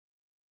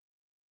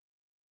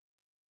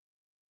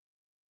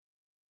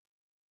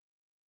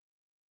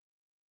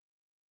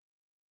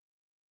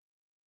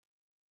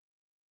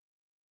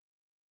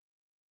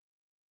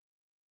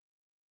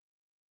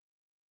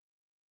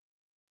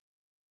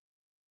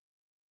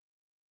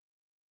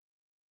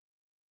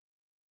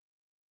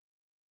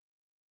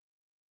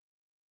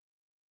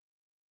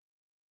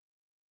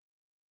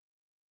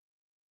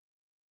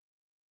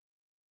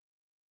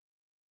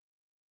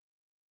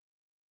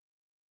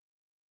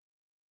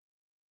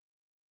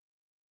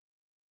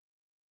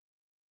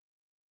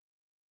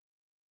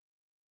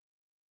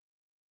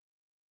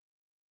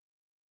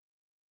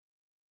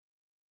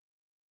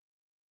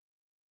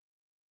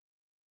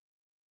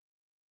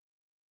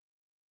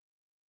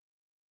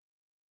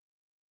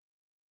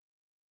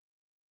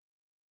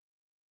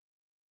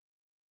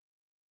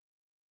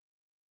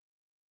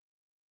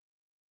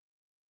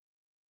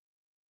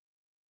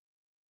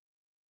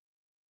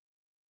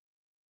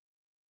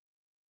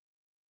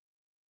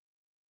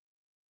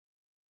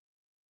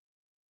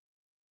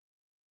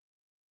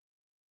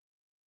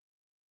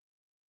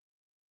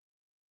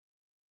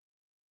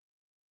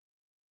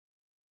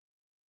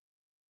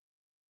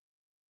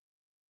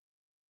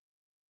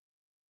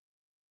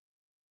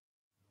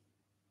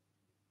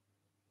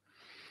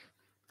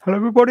Hello,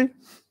 everybody.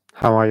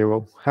 How are you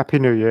all? Happy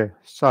New Year.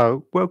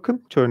 So,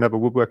 welcome to another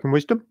Woodworking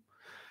Wisdom.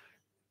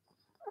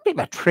 A bit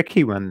of a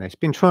tricky one, this.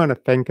 Been trying to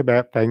think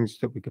about things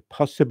that we could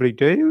possibly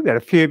do. We had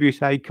a few of you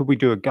say, could we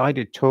do a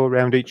guided tour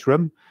around each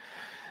room?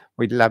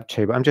 We'd love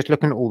to, but I'm just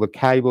looking at all the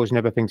cables and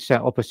everything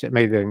set opposite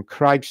me. Then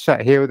Craig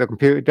sat here with the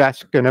computer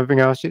desk and everything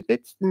else.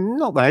 It's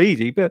not that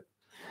easy, but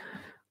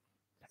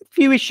a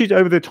few issues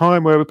over the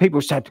time where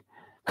people said,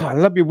 God, I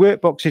love your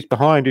workboxes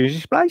behind you,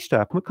 display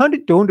stuff. And it kind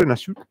of dawned on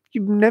us,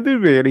 you've never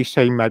really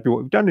seen maybe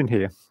what we've done in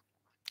here.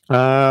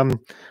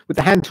 With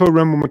the hand tool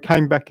room, when we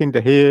came back into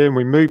here and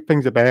we moved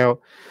things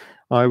about,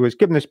 I was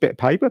given this bit of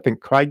paper. I think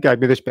Craig gave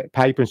me this bit of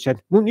paper and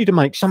said, we want you to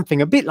make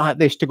something a bit like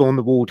this to go on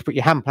the wall to put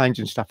your hand planes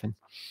and stuff in.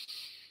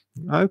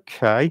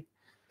 Okay.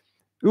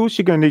 We're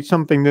also going to need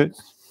something that,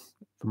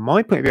 from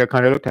my point of view, I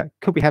kind of looked at,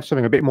 could we have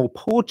something a bit more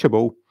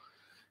portable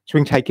so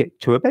we can take it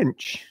to a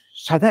bench?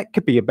 So that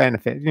could be a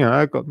benefit. You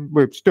know,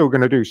 we're still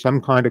going to do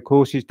some kind of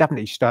courses,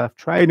 definitely staff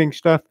training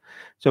stuff.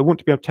 So I want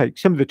to be able to take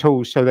some of the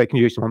tools so they can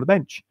use them on the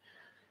bench.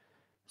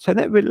 So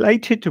that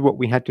related to what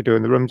we had to do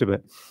in the rooms a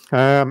bit.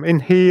 In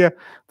here,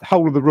 the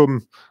whole of the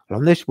room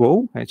on this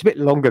wall, and it's a bit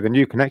longer than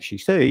you can actually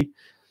see,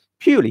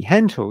 purely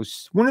hand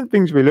tools. One of the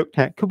things we looked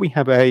at, could we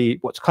have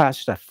what's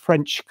classed as a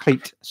French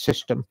cleat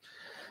system?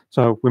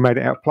 So we made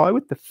it out of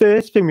plywood. The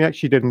first thing we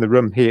actually did in the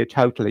room here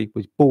totally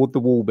was board the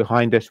wall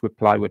behind us with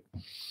plywood.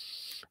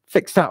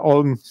 Fix that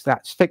on, so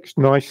that's fixed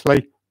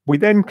nicely. We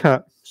then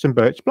cut some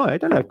birch ply. I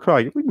don't know,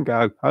 Craig, if we can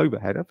go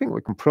overhead, I think we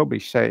can probably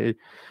see.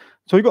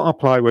 So we got our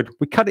plywood,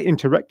 we cut it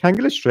into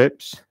rectangular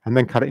strips and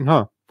then cut it in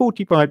half,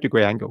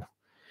 45-degree angle.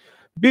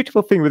 The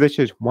beautiful thing with this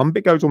is one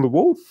bit goes on the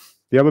wall,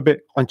 the other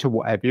bit onto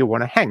whatever you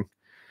want to hang.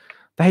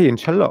 They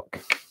interlock.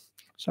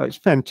 So it's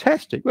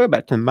fantastic. We're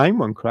back to the main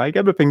one, Craig.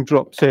 Everything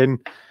drops in,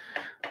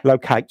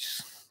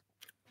 locates.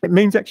 It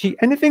means actually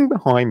anything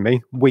behind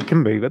me, we can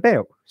move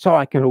about. So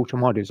I can alter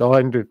my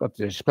design of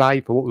the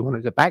display for what we want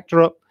as a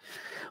backdrop.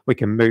 We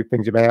can move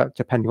things about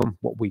depending on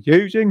what we're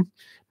using,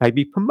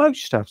 maybe promote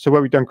stuff. So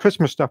where we've done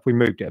Christmas stuff, we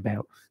moved it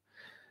about.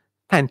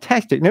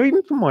 Fantastic. Now,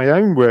 even from my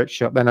own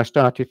workshop, then I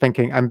started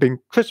thinking,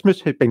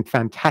 Christmas has been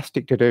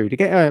fantastic to do, to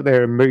get out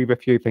there and move a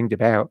few things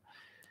about.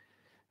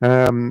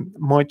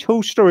 My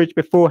tool storage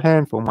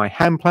beforehand for my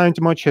hand planes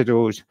and my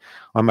chisels,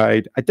 I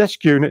made a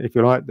desk unit, if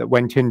you like, that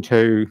went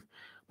into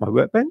my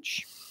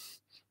workbench.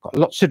 Got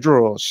lots of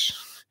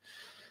drawers.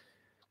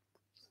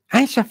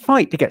 And it's a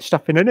fight to get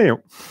stuff in and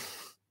out.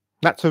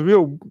 That's a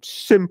real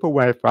simple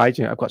way of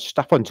phrasing it. I've got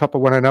stuff on top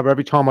of one another.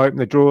 Every time I open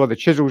the drawer, the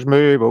chisels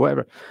move or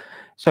whatever.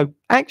 So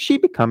actually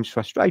becomes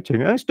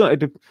frustrating. I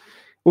started to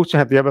also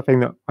have the other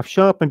thing that I've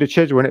sharpened a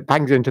chisel and it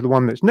bangs into the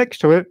one that's next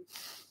to it.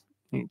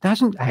 It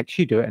doesn't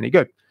actually do it any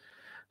good.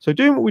 So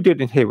doing what we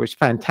did in here was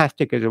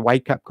fantastic as a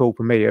wake-up call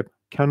for me of,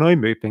 can I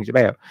move things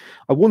about?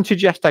 I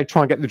wanted yesterday to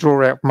try and get the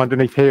drawer out from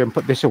underneath here and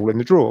put this all in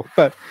the drawer.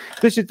 But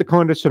this is the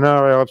kind of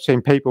scenario I've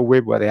seen people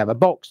with where they have a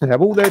box and they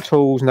have all their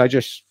tools and they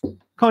just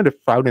kind of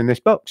thrown in this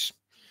box.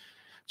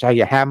 So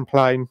your hand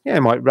plane, yeah,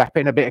 might wrap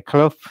it in a bit of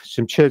cloth,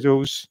 some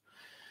chisels.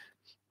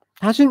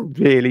 Doesn't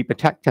really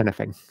protect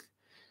anything.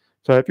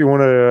 So if you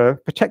want to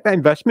protect that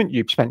investment,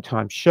 you've spent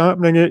time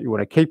sharpening it, you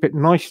want to keep it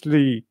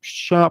nicely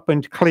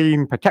sharpened,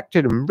 clean,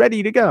 protected and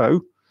ready to go.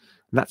 And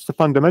that's the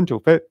fundamental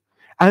bit.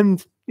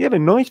 And the other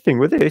nice thing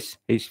with this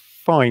is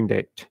find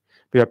it.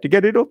 Be able to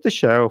get it off the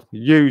shelf,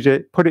 use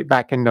it, put it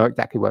back and know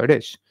exactly where it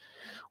is.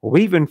 Or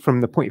even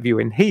from the point of view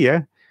in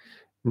here,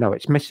 know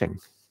it's missing.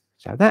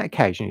 So that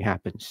occasionally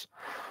happens.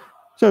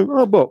 So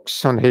our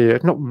box on here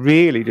is not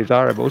really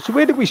desirable. So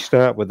where did we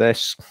start with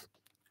this?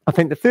 I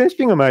think the first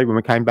thing I made when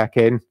we came back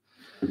in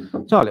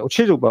was our little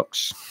chisel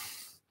box.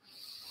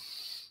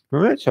 All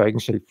right, so you can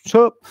see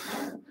top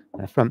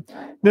and front.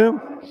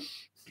 Now,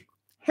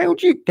 how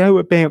do you go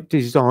about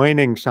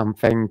designing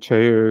something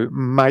to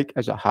make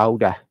as a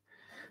holder?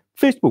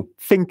 First of all,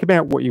 think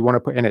about what you want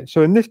to put in it.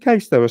 So in this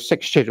case, there were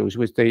 6 chisels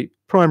was the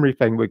primary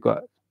thing. We've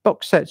got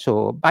box sets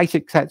or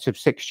basic sets of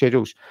 6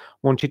 chisels.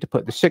 Wanted to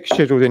put the 6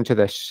 chisels into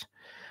this.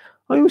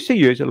 I also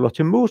use a lot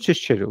of mortise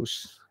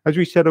chisels. As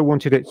we said, I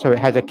wanted it so it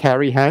has a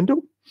carry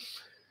handle.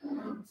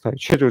 So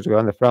chisels go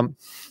on the front.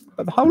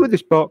 But the whole of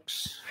this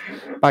box,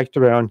 based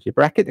around your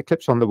bracket that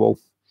clips on the wall.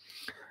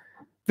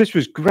 This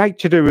was great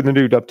to do with the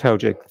new dovetail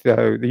jig,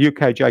 the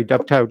UKJ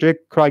dovetail jig.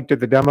 Craig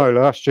did the demo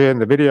last year in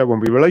the video when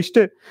we released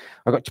it.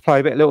 I got to play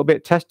with it a little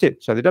bit, test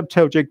it. So the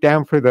dovetail jig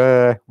down through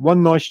the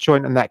one nice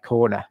joint in that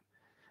corner.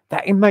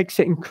 That makes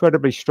it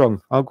incredibly strong.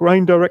 Our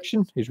grain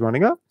direction is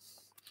running up.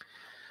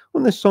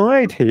 On the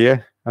side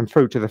here and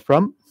through to the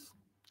front,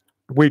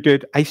 we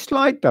did a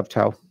slide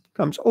dovetail.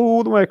 Comes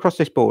all the way across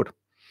this board.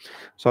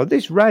 So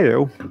this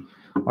rail,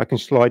 I can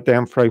slide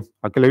down through.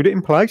 I glued it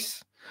in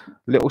place.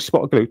 Little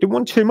spot of glue. Didn't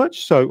want too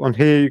much. So on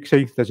here, you can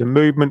see there's a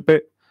movement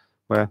bit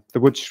where the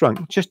wood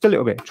shrunk just a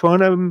little bit. Trying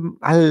to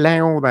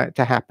allow that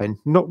to happen,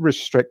 not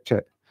restrict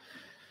it.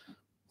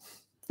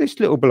 This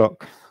little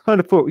block, kind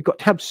of thought we've got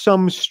to have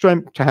some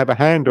strength to have a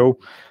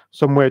handle,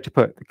 somewhere to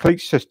put the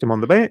cleat system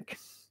on the back.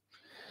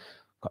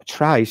 Got a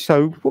tray.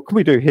 So what can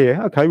we do here?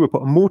 Okay, we'll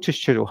put a mortise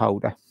chisel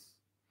holder.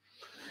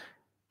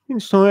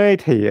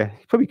 inside here,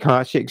 you probably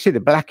can't see, you can see the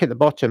black at the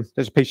bottom,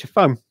 there's a piece of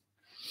foam.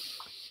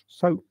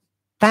 So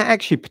that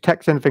actually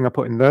protects anything I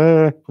put in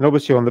there. And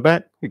obviously on the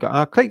back, we've got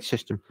our cleat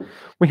system.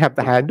 We have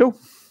the handle,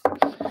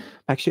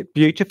 makes it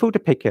beautiful to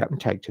pick it up and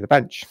take to the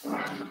bench.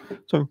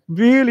 So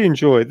really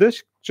enjoyed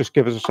this. Just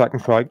give us a second,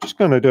 Craig. Just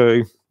going to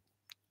do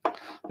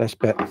this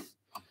bit.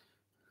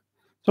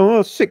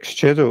 So 6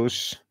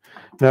 chisels.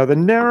 Now the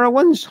narrow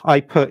ones I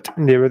put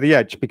nearer the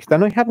edge because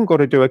then I haven't got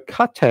to do a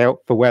cutout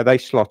for where they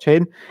slot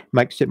in.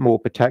 Makes it more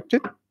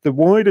protected. The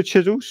wider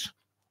chisels,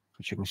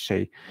 as you can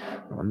see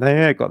on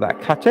there, got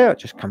that cutout.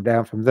 Just come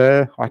down from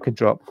there. I can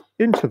drop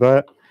into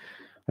that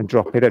and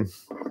drop it in.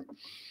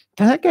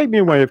 And that gave me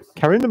a way of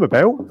carrying them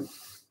about.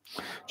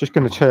 Just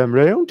going to turn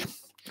round.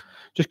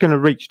 Just going to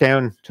reach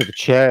down to the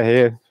chair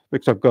here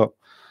because I've got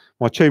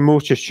my 2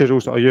 mortise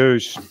chisels that I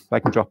use.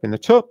 They can drop in the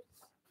top.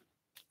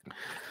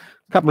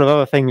 A couple of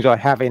other things I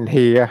have in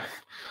here.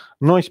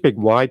 Nice big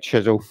wide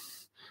chisel.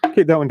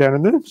 Keep that one down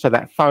in there so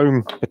that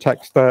foam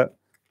protects that.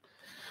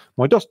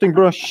 My dusting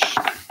brush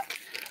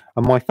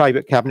and my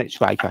favourite cabinet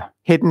scraper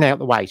hidden out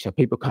the way so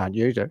people can't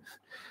use it.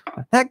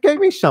 That gave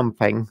me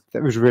something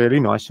that was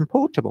really nice and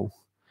portable.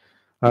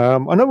 I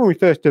know when we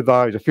first did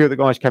those, a few of the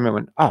guys came in and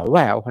went, "Oh,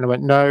 wow." And I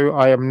went, "No,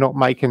 I am not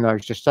making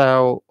those to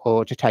sell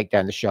or to take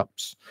down the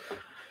shops."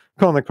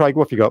 Come on then, Craig,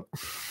 what have you got?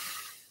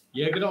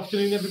 Yeah, good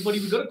afternoon, everybody.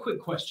 We've got a quick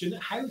question.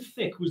 How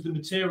thick was the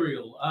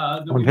material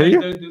that On we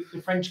made here?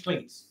 the French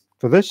cleats?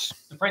 For this?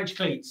 The French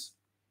cleats.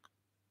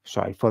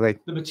 Sorry, for the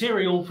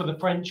material for the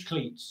French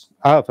cleats.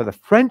 Oh, for the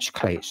French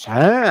cleats.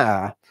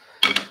 Ah.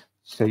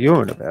 So you're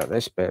on about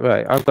this bit.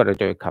 Right, I've got to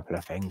do a couple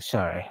of things.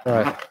 Sorry.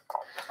 Right.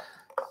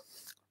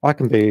 I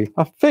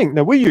think,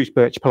 now we use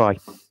birch ply.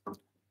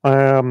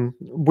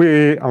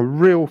 We're a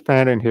real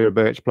fan in here of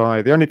birch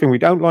ply. The only thing we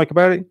don't like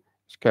about it,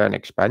 it's kind of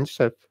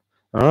expensive.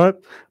 All right.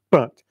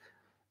 But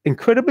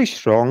incredibly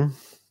strong,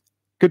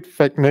 good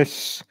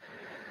thickness.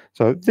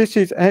 So this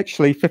is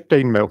actually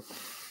 15 mil.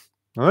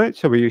 All right,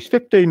 so we use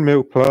 15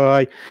 mil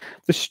ply.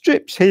 The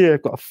strips here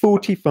have got a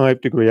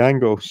 45-degree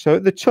angle. So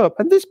at the top,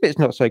 and this bit's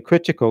not so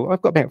critical,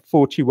 I've got about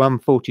 41,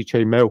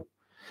 42 mil.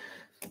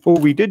 All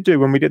we did do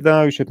when we did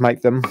those was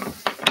make them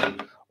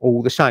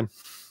all the same.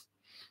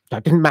 So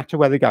it didn't matter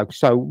where they go.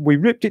 So we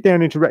ripped it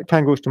down into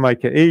rectangles to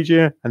make it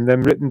easier, and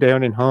then ripped them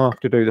down in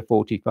half to do the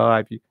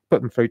 45. You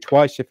put them through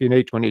twice if you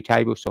need to on your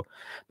table saw.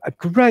 A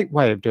great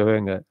way of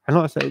doing it. And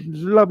like I say, it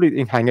was lovely that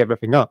you can hang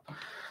everything up.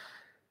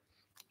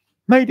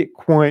 Made it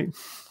quite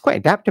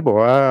adaptable.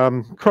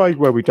 Craig,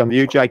 where we've done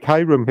the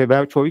UJK room here,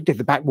 out we did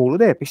the back wall of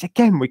there, because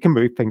again we can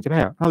move things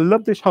about. I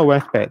love this whole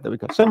aspect that we've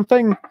got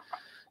something.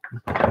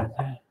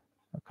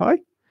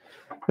 Okay.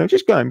 Now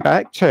just going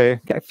back to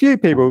get a few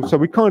people, so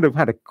we kind of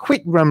had a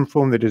quick run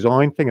from the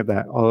design thing of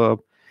that.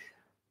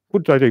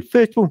 What did I do?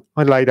 First of all,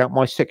 I laid out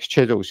my 6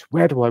 chisels.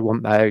 Where do I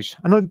want those?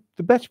 And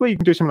the best way you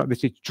can do something like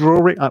this is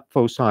draw it up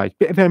full size.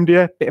 Bit of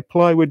MDF, bit of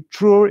plywood,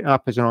 draw it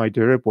up as an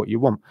idea of what you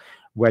want,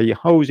 where your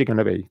holes are going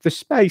to be, the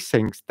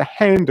spacings, the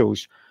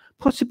handles,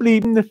 possibly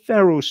even the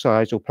ferrule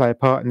size will play a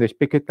part in this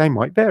because they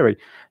might vary.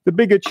 The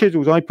bigger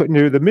chisels I put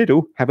near the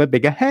middle have a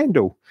bigger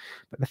handle,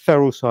 but the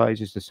ferrule size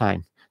is the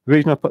same. The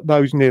reason I put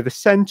those near the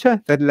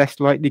center, they're less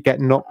likely to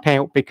get knocked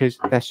out because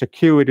they're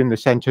secured in the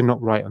center,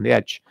 not right on the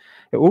edge.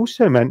 It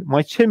also meant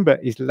my timber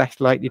is less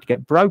likely to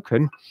get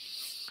broken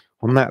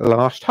on that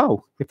last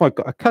hole. If I've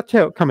got a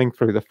cutout coming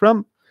through the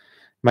front,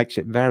 makes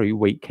it very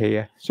weak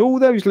here. So all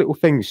those little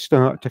things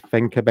start to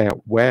think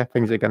about where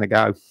things are going to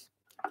go.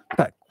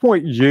 But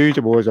quite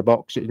usable as a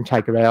box that you can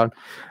take around.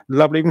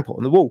 Lovely, you can put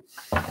on the wall.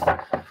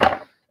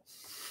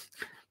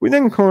 We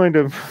then kind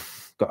of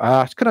got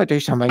asked, can I do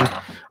something?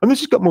 And this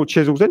has got more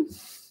chisels in.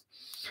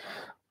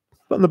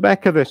 But on the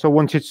back of this, I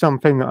wanted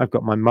something that I've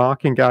got my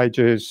marking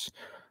gauges.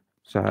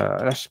 So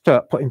let's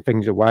start putting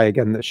things away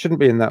again that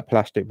shouldn't be in that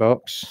plastic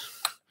box.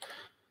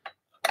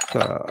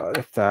 So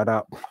lift that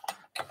up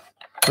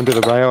under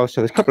the rail.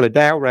 So there's a couple of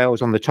dowel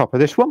rails on the top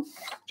of this one.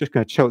 Just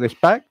going to tilt this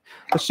back.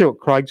 Let's see what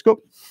Craig's got.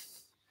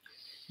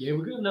 Yeah,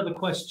 we've got another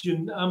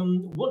question.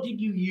 What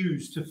did you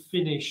use to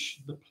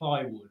finish the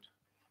plywood?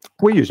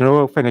 We use an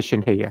oil finish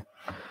in here.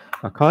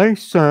 Okay,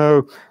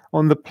 so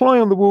on the ply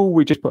on the wall,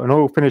 we just put an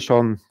oil finish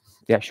on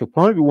the actual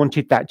ply. We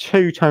wanted that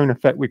two-tone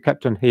effect we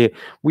kept on here.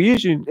 We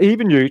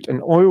even used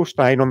an oil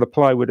stain on the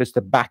plywood as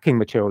the backing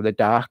material, the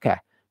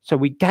darker. So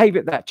we gave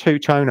it that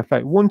two-tone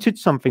effect. Wanted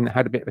something that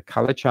had a bit of a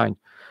colour change.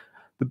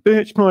 The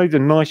birch ply is a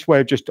nice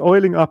way of just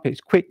oiling up. It's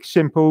quick,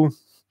 simple,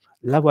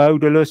 low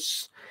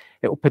odourless.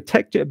 It will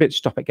protect it a bit,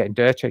 stop it getting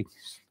dirty.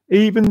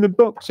 Even the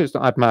boxes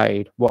that I've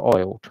made were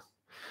oiled.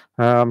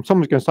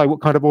 Someone's going to say,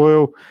 what kind of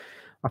oil?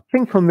 I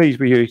think on these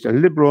we used a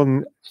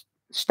Libron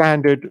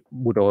standard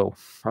wood oil.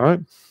 All right,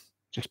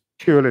 just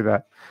purely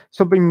that.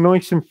 Something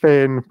nice and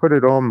thin, put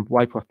it on,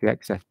 wipe off the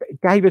excess. But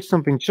it gave us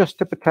something just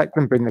to protect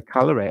and bring the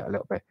colour out a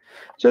little bit.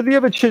 So the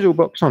other chisel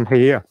box on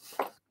here,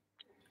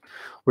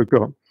 we've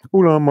got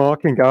all our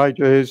marking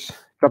gauges,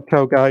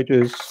 dovetail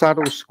gauges,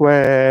 saddle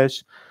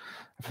squares,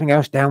 everything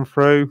else down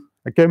through.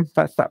 Again,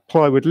 that's that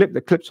plywood lip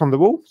that clips on the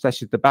wall. So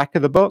this is the back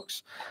of the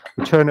box.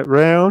 We turn it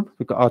round.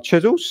 We've got our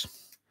chisels.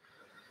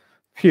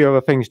 A few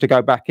other things to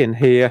go back in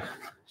here.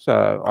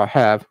 So I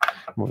have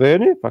my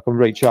vernier, if I can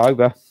reach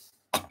over.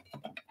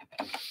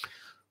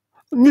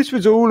 And this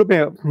was all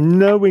about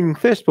knowing,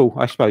 first of all,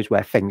 I suppose,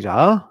 where things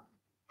are.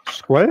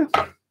 Square.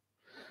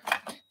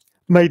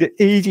 Made it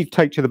easy to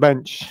take to the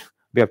bench,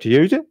 be able to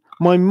use it.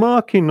 My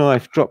marking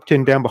knife dropped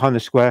in down behind the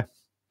square.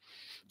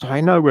 So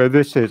I know where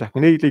this is. I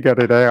can easily get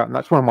it out. And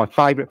that's one of my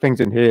favourite things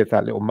in here, is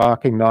that little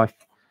marking knife.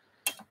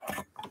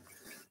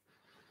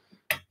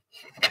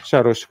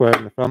 Shadow square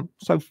in the front.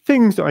 So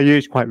things that I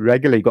use quite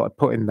regularly got to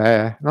put in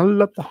there. And I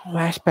love the whole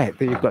aspect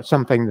that you've got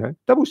something that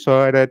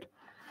double-sided,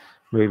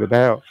 move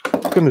about.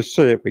 I'm going to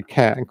see if we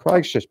can. And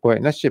Craig's just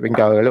pointing. Let's see if we can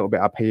go a little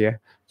bit up here.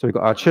 So we've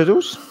got our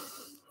chisels.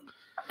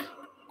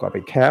 Got to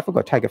be careful.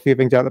 Got to take a few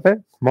things out of the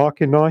bed.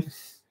 Marking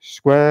knife,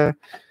 square,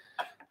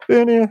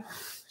 vernier,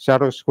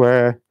 shadow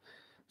square,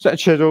 set of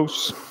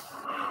chisels.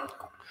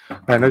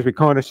 And as we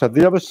kind of said,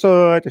 the other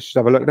side, let's just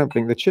have a look. I don't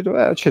think the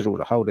chisels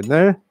are holding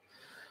there.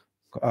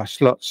 Got our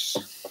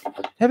slots.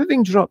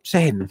 Everything drops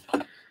in.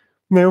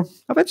 Now,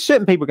 I've had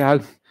certain people go,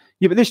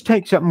 yeah, but this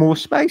takes up more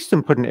space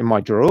than putting it in my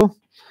drawer.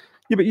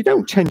 Yeah, but you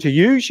don't tend to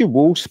use your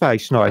wall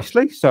space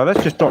nicely. So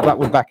let's just drop that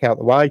one back out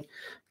the way.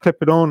 Clip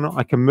it on.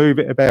 I can move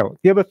it about.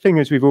 The other thing,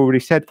 as we've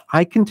already said,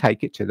 I can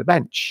take it to the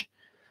bench.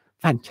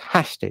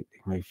 Fantastic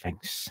to move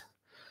things.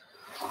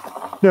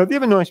 Now, the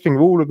other nice thing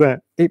of all of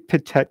that, it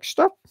protects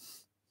stuff.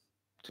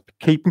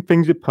 Keeping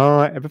things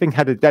apart, everything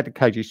had a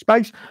dedicated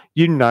space,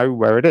 you know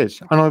where it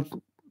is. And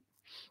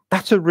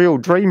that's a real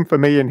dream for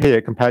me in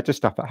here compared to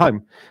stuff at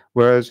home.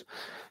 Whereas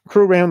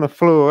crawl around the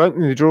floor,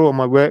 opening the drawer on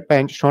my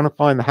workbench, trying to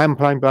find the hand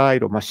plane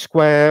blade or my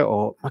square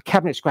or my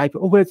cabinet scraper,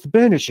 or where's the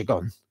burnisher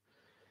gone?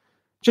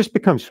 Just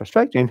becomes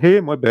frustrating.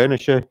 Here, my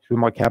burnisher with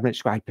my cabinet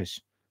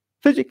scrapers.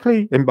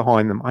 Physically in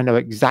behind them, I know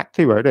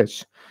exactly where it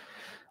is.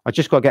 I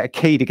just got to get a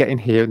key to get in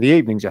here in the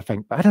evenings, I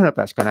think, but I don't know if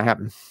that's going to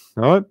happen.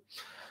 All right.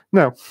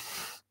 Now,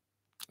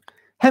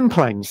 hem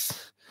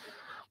planes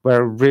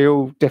were a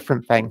real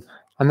different thing.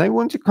 And they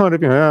wanted kind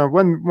of, you know,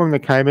 when they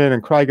came in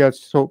and Craig had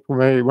to talk to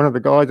me, one of the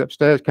guys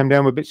upstairs came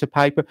down with bits of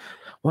paper,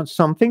 want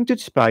something to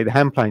display the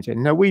hand planes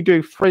in. Now, we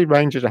do 3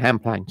 ranges of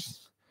hand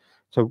planes.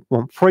 So we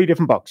want 3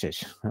 different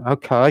boxes.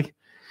 Okay.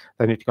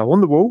 They need to go on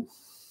the wall,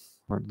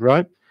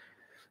 right?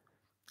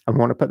 And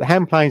want to put the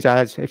hand planes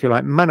as, if you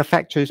like,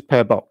 manufacturers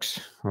per box.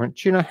 Right?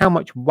 Do you know how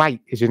much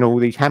weight is in all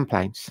these hand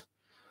planes?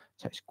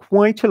 So it's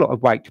quite a lot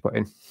of weight to put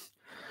in.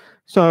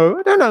 So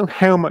I don't know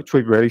how much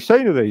we've really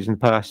seen of these in the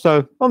past.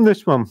 So on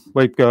this one,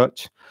 we've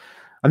got,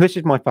 and this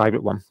is my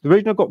favourite one. The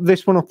reason I got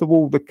this one off the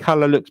wall, the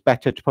colour looks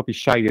better to probably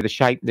show you the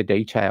shape and the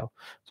detail.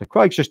 So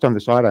Craig's just on the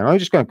side, and I'm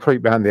just going to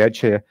creep around the edge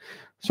here.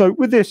 So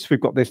with this,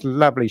 we've got this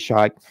lovely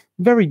shape,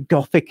 very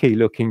Gothic-y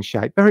looking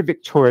shape, very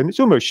Victorian. It's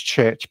almost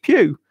church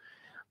pew.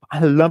 I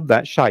love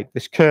that shape,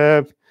 this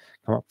curve,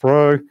 come up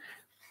through.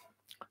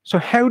 So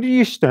how do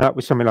you start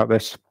with something like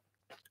this?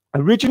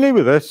 Originally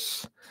with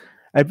this,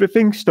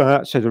 everything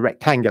starts as a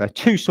rectangular,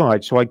 2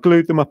 sides. So I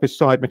glued them up as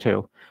side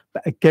material.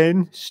 But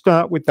again,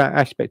 start with that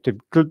aspect of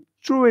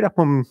draw it up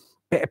on a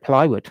bit of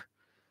plywood.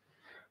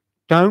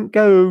 Don't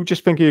go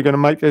just thinking you're going to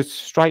make this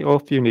straight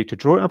off. You need to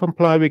draw it up on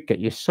plywood, get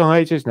your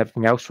sizes and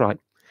everything else right.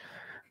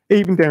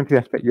 Even down to the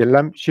aspect of your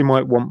lamps you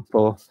might want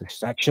for the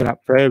section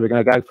up there. We're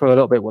going to go through a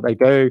little bit what they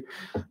do.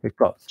 We've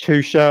got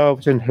 2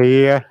 shelves in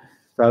here.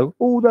 So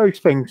all those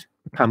things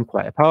become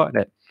quite a part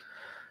of it.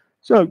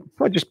 So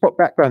I just pop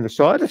back down the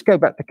side. Let's go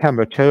back to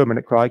camera 2 a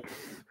minute, Craig.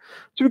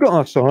 So we've got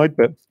our side,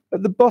 but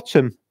at the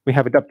bottom, we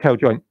have a dovetail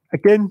joint.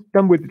 Again,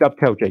 done with the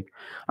dovetail jig.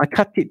 I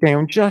cut it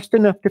down just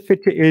enough to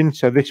fit it in.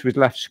 So this was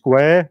left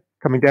square,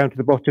 coming down to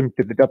the bottom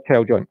to the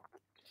dovetail joint.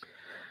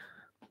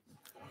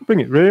 Bring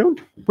it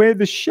round. Where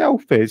the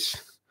shelf is,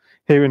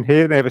 here and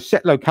here, they have a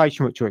set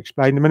location, which I'll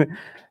explain in a minute.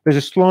 There's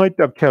a slide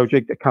dovetail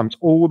jig that comes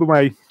all the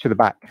way to the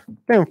back,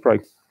 down through.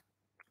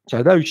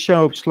 So those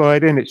shelves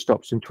slide in, it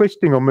stops them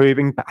twisting or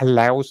moving, but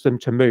allows them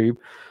to move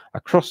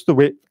across the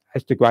width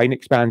as the grain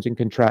expands and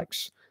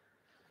contracts.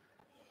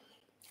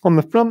 On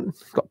the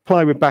front, got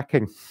plywood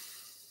backing.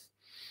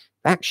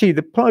 Actually,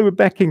 the plywood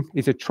backing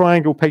is a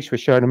triangle piece we'll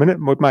show in a minute.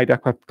 We've made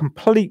up a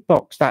complete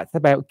box. That's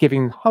about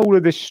giving the whole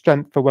of this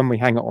strength for when we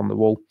hang it on the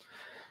wall.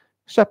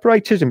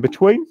 Separators in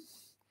between,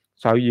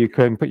 so you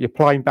can put your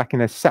plane back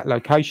in a set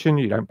location.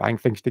 You don't bang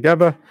things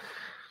together.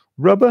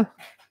 Rubber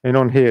in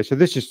on here. So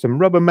this is some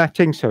rubber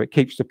matting, so it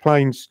keeps the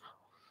planes,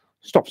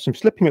 stops them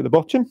slipping at the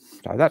bottom.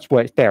 So that's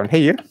where it's down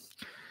here.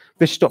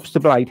 This stops the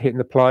blade hitting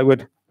the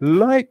plywood.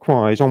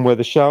 Likewise, on where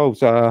the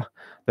shelves are,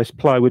 there's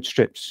plywood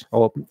strips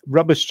or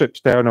rubber strips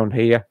down on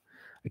here.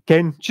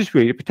 Again, just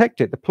really to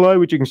protect it. The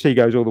plywood, you can see,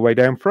 goes all the way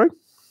down through.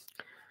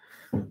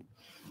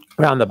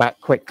 Round the back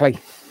quickly.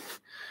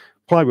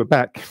 Plywood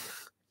back.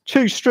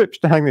 2 strips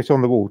to hang this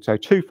on the wall. So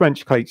 2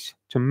 French cleats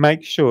to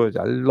make sure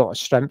there's a lot of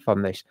strength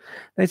on this.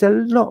 There's a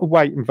lot of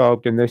weight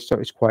involved in this, so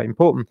it's quite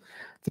important.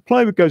 The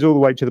plywood goes all the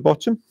way to the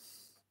bottom,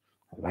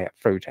 all the way up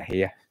through to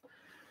here.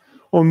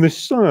 On this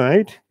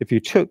side, if you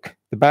took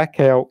the back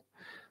out,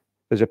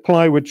 There's a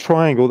plywood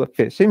triangle that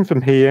fits in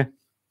from here,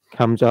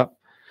 comes up.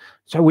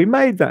 So we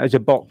made that as a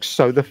box.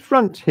 So the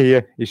front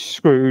here is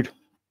screwed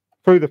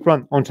through the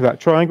front onto that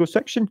triangle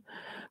section.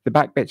 The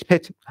back bit's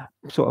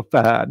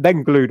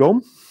then glued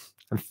on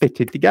and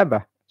fitted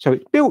together. So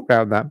it's built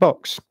around that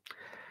box.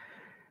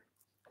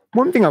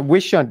 One thing I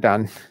wish I'd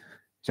done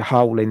is a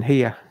hole in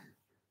here.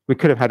 We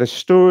could have had a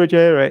storage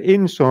area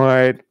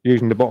inside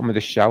using the bottom of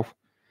the shelf.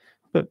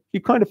 But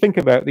you kind of think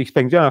about these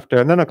things after,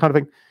 and then I kind of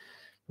think,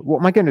 what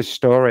am I going to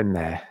store in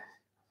there?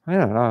 I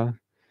don't know.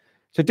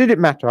 So did it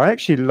matter? I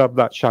actually love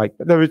that shape,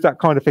 but there is that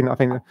kind of thing that I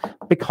think,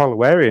 a big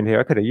hollow area in here,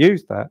 I could have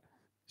used that.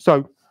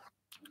 So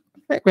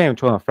back round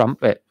to our front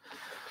bit,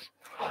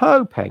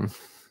 hoping,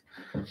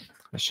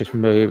 let's just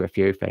move a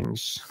few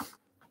things.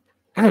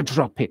 Going to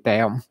drop it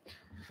down.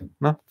 And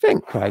I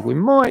think, Craig, we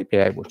might be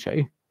able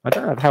to. I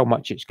don't know how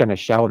much it's going to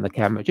show on the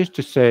camera, just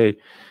to see.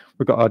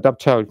 We've got our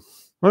dovetail.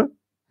 Right?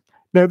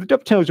 Now, the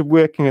dovetails are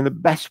working in the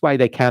best way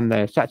they can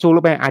there. So that's all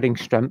about adding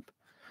strength.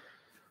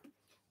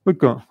 We've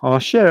got our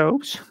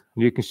shelves.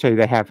 And you can see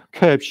they have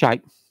curved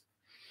shape.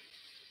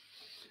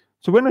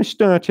 So when I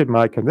started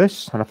making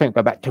this, and I think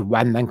we're back to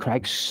one then,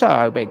 Craig,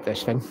 so big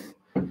this thing.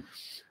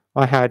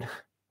 I had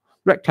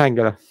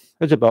rectangular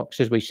as a box,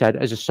 as we said,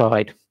 as a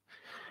side.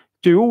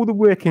 Do all the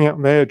working out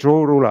there,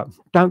 draw it all up.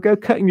 Don't go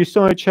cutting your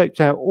side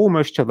shapes out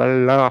almost to the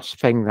last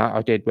thing that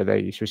I did with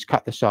these, was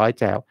cut the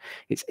sides out.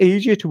 It's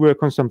easier to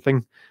work on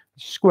something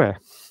square,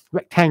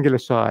 rectangular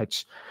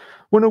sides.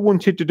 When I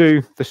wanted to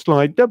do the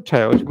slide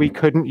dovetails, we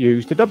couldn't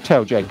use the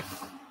dovetail jig.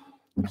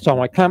 So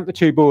I clamped the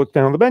two boards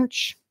down on the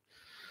bench.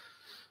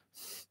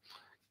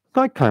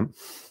 Guide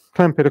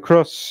clamp it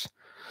across,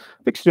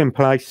 fix it in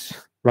place,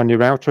 run your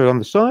router on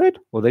the side,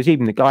 or there's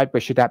even the guide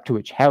bush adapter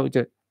which holds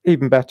it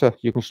even better.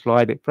 You can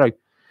slide it through.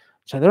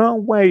 So there are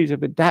ways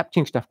of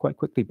adapting stuff quite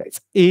quickly, but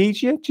it's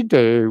easier to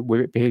do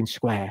with it being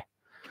square.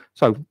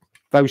 So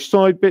those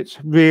side bits,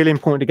 really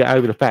important to get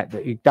over the fact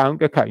that you don't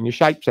go cutting your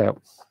shapes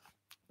out.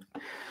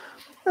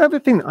 Another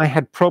thing that I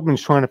had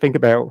problems trying to think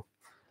about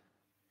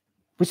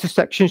was the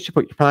sections to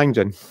put your planes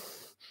in.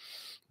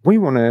 We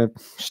want to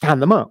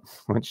stand them up.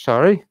 I went,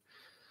 sorry.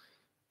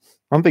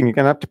 I'm thinking you're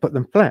going to have to put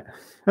them flat.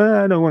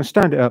 I don't want to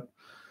stand it up.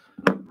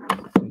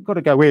 It's got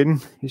to go in.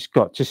 It's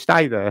got to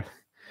stay there.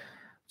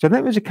 So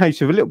that was a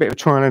case of a little bit of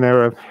trial and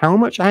error of how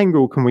much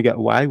angle can we get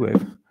away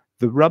with.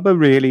 The rubber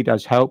really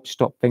does help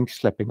stop things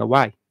slipping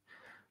away.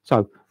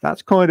 So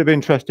that's kind of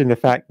interesting, the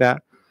fact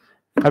that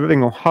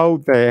everything will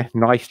hold there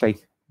nicely.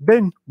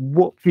 Then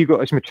what have you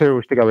got as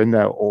materials to go in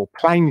there, or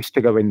planes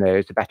to go in there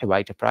is a better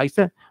way to phrase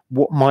it.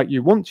 What might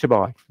you want to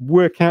buy?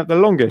 Work out the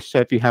longest. So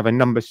if you have a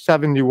number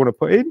 7 you want to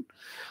put in,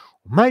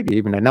 maybe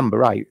even a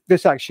number 8.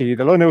 This actually,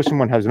 the Nielsen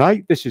one has an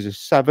 8. This is a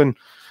 7.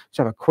 Let's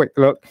have a quick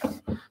look,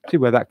 see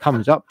where that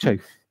comes up to.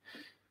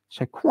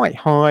 So quite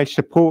high,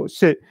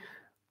 supports it,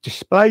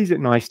 displays it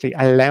nicely,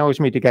 allows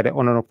me to get it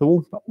on and off the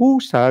wall, but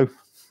also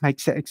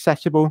makes it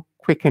accessible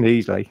quick and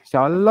easily. So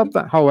I love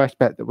that whole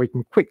aspect that we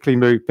can quickly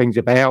move things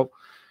about,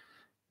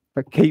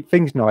 but keep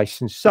things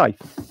nice and safe.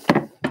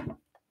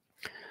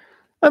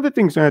 Other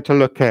things I had to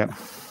look at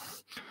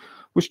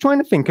was trying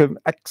to think of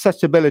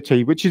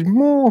accessibility, which is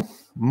more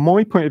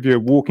my point of view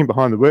of walking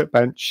behind the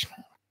workbench,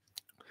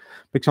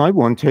 because I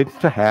wanted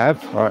to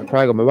have, all right,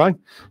 Craig, on my way,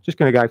 just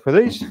going to go for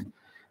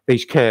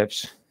these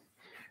curves.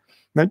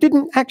 Now, I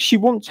didn't actually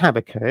want to have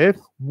a curve.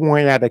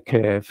 Why add a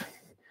curve?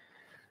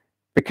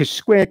 Because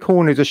square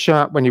corners are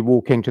sharp when you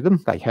walk into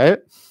them. They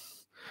hurt.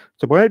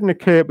 So by adding a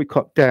curve, we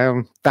cut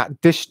down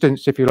that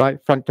distance, if you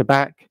like, front to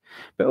back.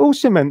 But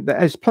also meant that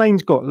as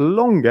planes got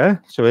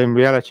longer, so in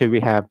reality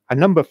we have a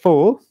number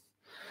 4.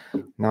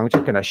 Now I'm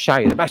just going to show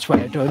you the best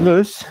way of doing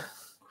this.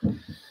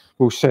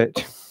 We'll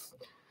sit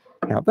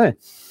out there.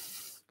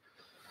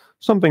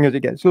 Something as it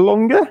gets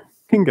longer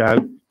can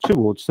go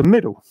towards the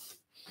middle.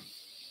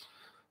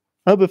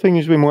 Other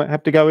things we might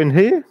have to go in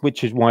here,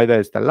 which is why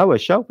there's the lower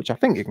shelf, which I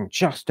think you can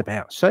just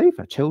about see if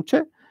I tilt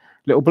it.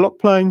 Little block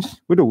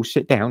planes would all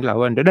sit down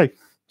low underneath.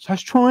 So I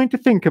was trying to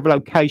think of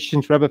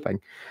locations for everything.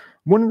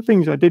 One of the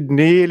things I did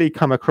nearly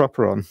come a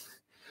cropper on,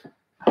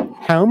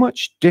 how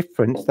much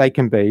difference they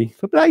can be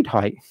for blade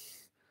height.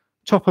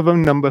 Top of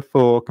them, number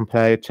 4,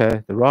 compared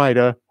to the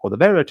Rider or the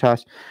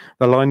Veritas.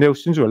 The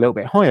Nielsens are a little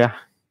bit higher.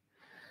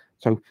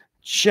 So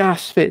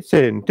just fits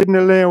in. Didn't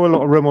allow a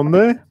lot of room on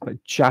there,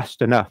 but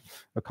just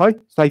enough. Okay,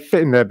 so they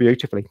fit in there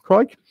beautifully.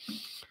 Craig?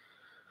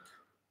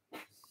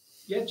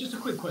 Yeah, just a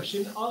quick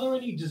question. Are there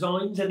any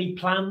designs, any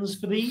plans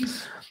for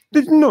these?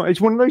 There's not.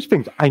 It's one of those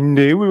things. I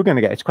knew we were going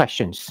to get as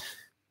questions.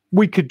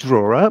 We could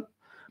draw up.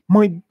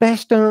 My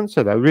best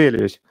answer, though,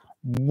 really is,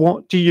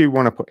 what do you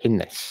want to put in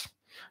this?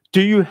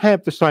 Do you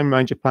have the same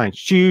range of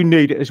planes? Do you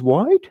need it as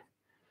wide?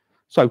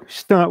 So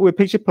start with a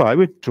piece of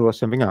plywood, draw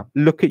something up.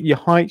 Look at your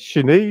heights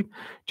you need,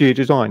 do your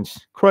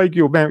designs. Craig,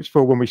 you'll vouch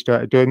for when we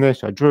started doing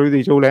this. I drew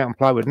these all out on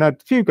plywood. And I had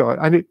a few guys,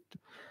 and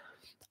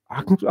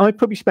I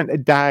probably spent a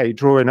day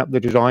drawing up the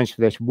designs for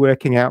this,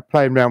 working out,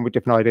 playing around with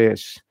different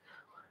ideas.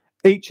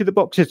 Each of the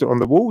boxes that are on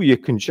the wall, you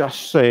can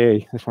just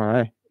see, this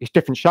one, it's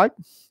different shape.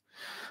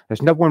 There's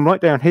another one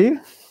right down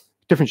here,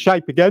 different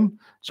shape again.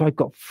 So I've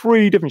got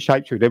 3 different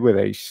shapes we did with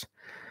these.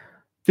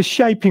 The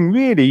shaping,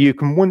 really, you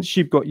can, once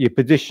you've got your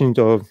positions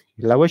of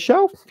your lower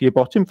shelf, your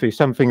bottom for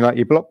something like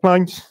your block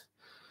planes,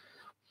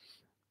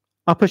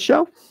 upper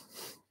shelf,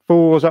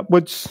 4s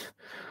upwards,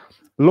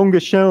 longer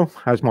shelf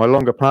has my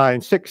longer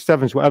plane, 6,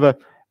 7s, whatever.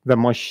 Then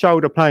my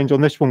shoulder planes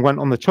on this one went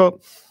on the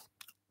top.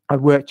 I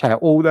worked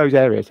out all those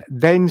areas,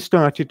 then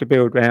started to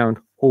build around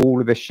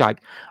all of the shape.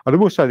 And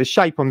also the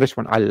shape on this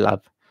one I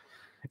love.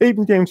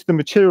 Even down to the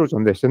materials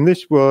on this. And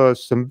this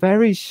was some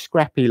very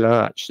scrappy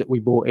larch that we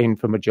bought in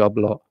from a job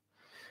lot.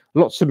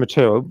 Lots of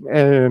material.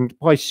 And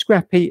by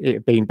scrappy, it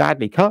had been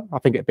badly cut. I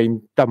think it had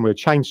been done with a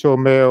chainsaw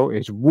mill.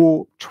 It's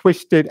warped,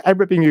 twisted,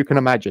 everything you can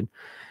imagine.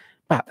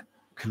 But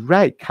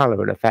great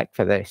colour and effect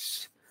for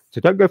this. So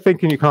don't go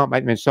thinking you can't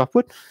make them in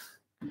softwood.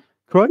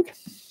 Craig?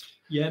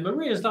 Yeah,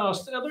 Maria's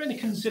asked, are there any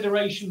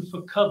consideration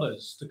for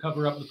covers to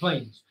cover up the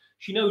planes?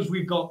 She knows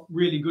we've got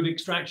really good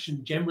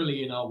extraction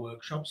generally in our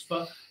workshops,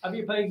 but have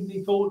you paid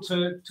any thought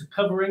to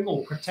covering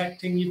or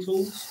protecting your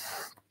tools?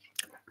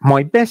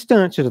 My best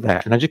answer to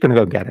that, and I'm just going to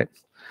go get it.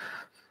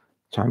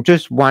 So I'm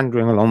just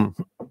wandering along,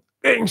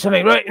 getting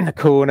something right in the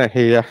corner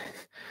here.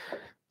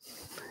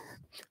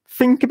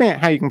 Think about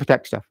how you can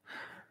protect stuff.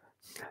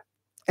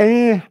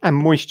 Air and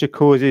moisture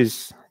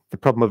causes the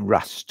problem of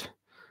rust.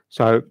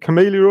 So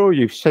camellia oil,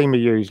 you've seen me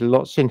use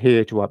lots in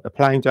here to wipe the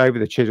planes over,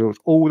 the chisels,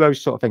 all those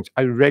sort of things.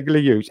 I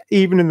regularly use,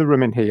 even in the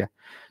room in here.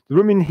 The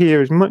room in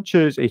here, as much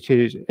as it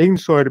is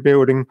inside a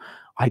building,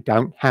 I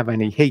don't have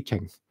any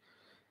heating.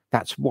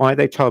 That's why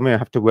they told me I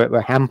have to work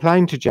with a hand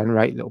plane to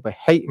generate a little bit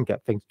of heat and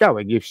get things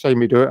going. You've seen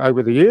me do it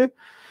over the year.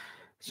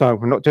 So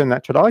we're not doing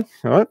that today,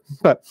 all right?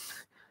 But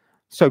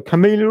so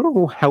camellia oil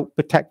will help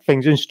protect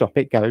things and stop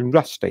it going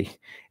rusty.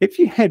 If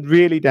you had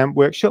really damp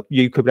workshop,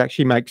 you could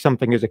actually make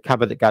something as a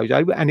cover that goes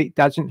over, and it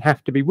doesn't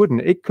have to be wooden.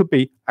 It could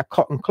be a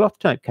cotton cloth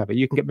type cover.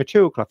 You can get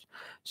material cloth.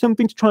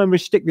 Something to try and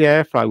restrict the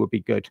airflow would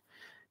be good.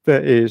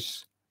 There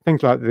is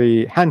things like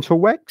the hand tool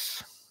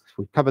wax.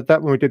 We covered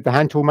that when we did the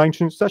hand tool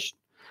maintenance session.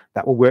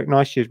 That will work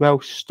nicely as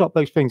well. Stop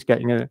those things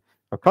getting in it.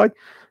 Okay.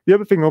 The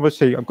other thing,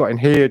 obviously, I've got in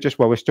here, just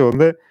while we're still on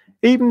there,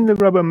 even the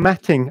rubber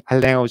matting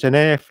allows an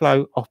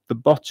airflow off the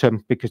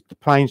bottom because the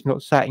plane's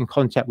not sat in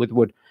contact with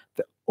wood.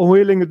 The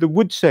oiling of the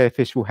wood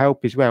surface will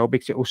help as well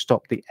because it will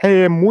stop the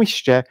air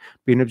moisture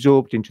being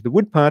absorbed into the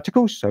wood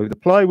particles, so the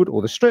plywood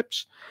or the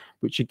strips,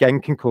 which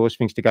again can cause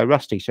things to go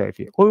rusty. So if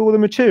you oil the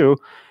material,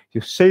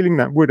 you're sealing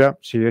that wood up,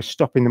 so you're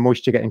stopping the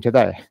moisture getting to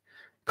there.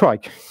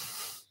 Craig?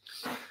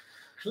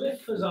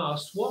 Cliff has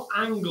asked, what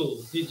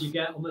angle did you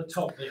get on the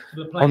top bit for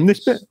the planes? On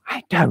this bit?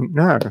 I don't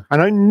know.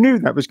 And I knew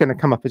that was going to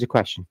come up as a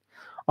question.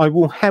 I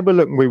will have a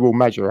look and we will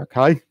measure,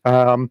 okay?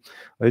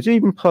 There's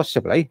even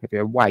possibly, if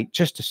you wait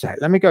just a sec,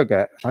 let me go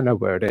get, I know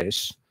where it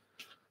is.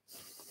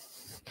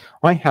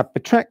 I have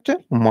protractor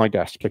on my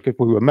desk because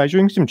we were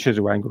measuring some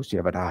chisel angles the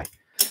other day.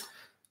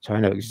 So I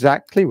know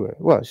exactly where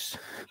it was.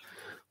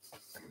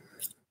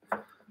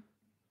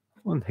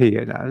 On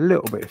here now, a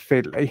little bit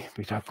fiddly,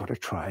 but I've got to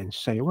try and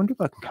see. I wonder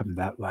if I can come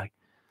that way.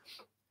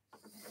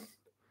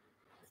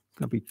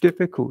 It'll be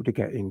difficult to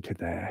get into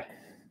there.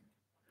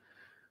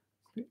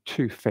 A bit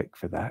too thick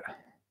for that. I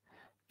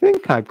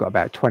think I've got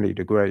about 20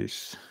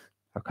 degrees.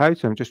 Okay,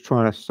 so I'm just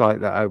trying to sight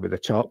that over the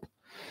top.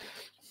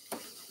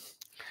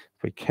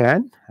 If we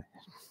can.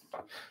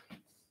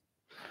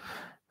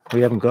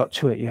 We haven't got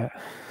to it yet.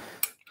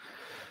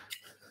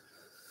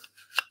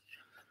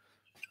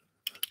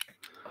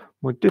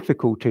 My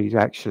difficulty is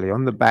actually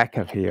on the back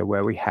of here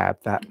where we have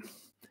that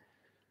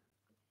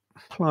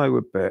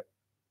plywood bit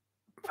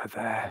for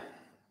there.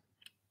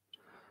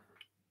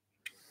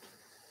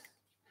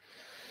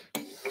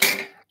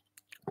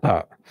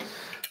 But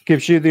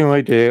gives you the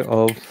idea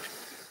of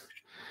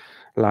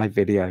live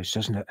videos,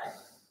 doesn't it?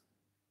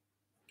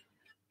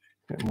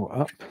 A bit more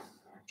up.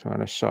 Trying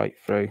to sight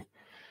through.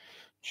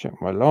 Check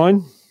my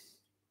line.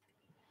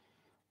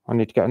 I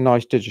need to get a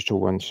nice digital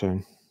one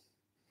soon.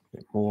 A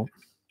bit more.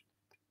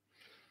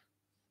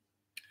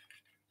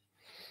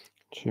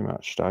 Too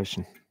much,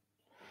 Dyson.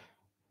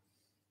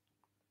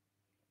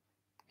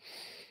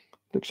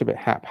 Looks a bit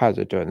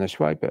haphazard doing this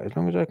way, but as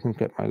long as I can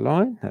get my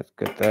line, that's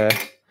good there.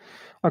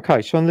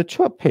 Okay, so on the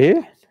top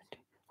here,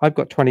 I've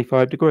got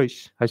 25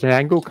 degrees as an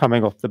angle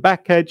coming off the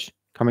back edge,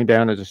 coming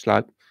down as a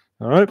slope.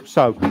 All right,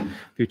 so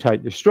if you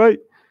take this straight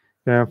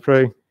down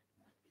through,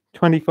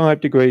 25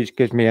 degrees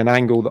gives me an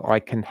angle that I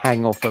can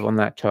hang off of on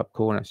that top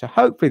corner. So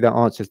hopefully that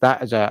answers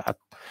that as a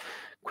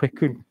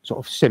quick and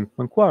sort of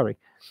simple inquiry.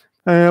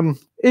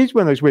 Is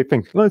one of those weird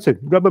things. Like I said,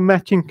 rubber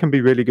matting can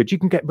be really good. You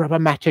can get rubber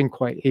matting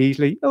quite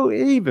easily. Oh,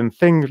 even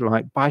things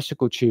like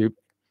bicycle tube.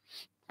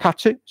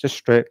 Cut it, it's a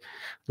strip,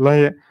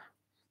 lay it,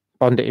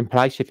 bond it in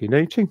place if you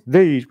need to.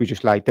 These we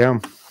just laid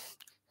down.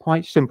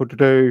 Quite simple to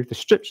do. The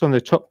strips on the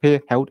top here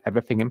held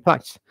everything in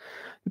place.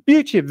 The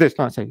beauty of this,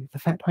 like I say, the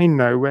fact I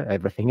know where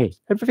everything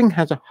is. Everything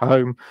has a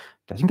home,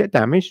 doesn't get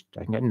damaged,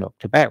 doesn't get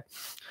knocked about.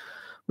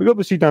 We've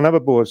obviously done other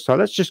boards, so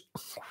let's just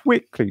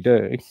quickly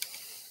do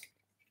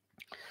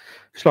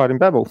sliding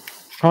bevel.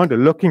 Kind of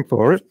looking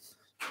for it.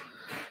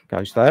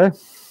 Goes there.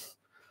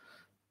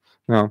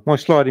 Now, my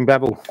sliding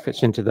bevel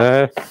fits into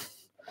there,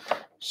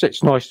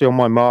 sits nicely on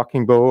my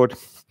marking board.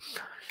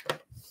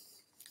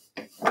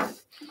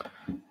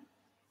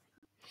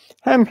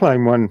 Hand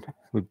plane one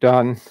we've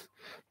done.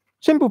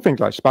 Simple things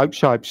like spoke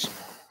shapes.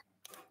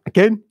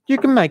 Again, you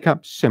can make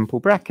up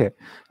simple bracket.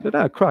 So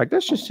now, Craig,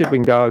 let's just see if we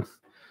can go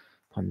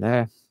on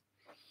there.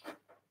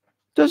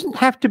 Doesn't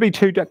have to be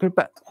too decorative,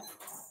 but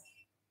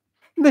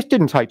this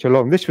didn't take too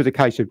long. This was a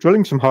case of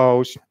drilling some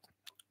holes,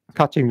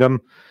 cutting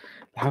them,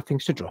 allow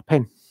things to drop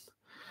in.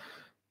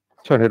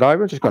 Turn it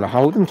over, just got to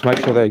hold them to make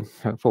sure they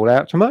don't fall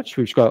out too much.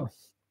 We've got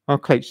our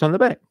cleats on the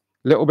back,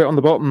 a little bit on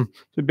the bottom,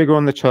 a bigger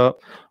on the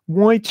top.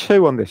 Why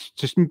two on this?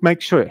 Just make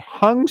sure it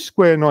hung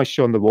square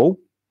nicely on the wall.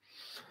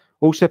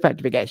 Also, the fact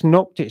if it gets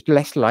knocked, it's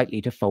less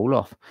likely to fall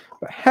off.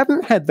 But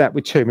haven't had that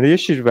with too many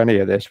issues with any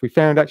of this. We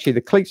found actually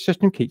the cleat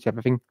system keeps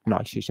everything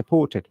nicely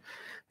supported.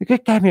 It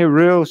just gave me a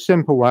real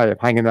simple way of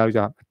hanging those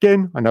up.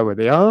 Again, I know where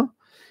they are.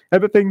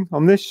 Everything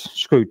on this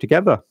screwed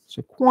together.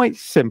 So quite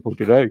simple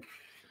to do.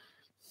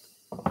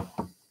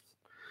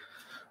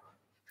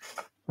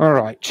 All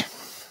right.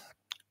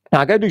 Now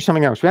I go do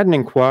something else. We had an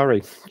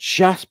inquiry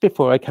just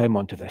before I came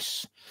onto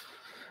this.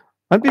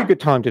 That'd be a good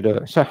time to do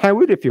it. So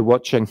Howard, if you're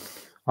watching,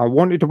 I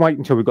wanted to wait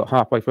until we got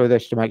halfway through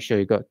this to make sure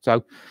you got.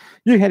 So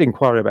you had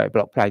inquiry about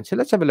block plane. So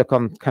let's have a look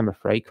on camera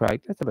 3,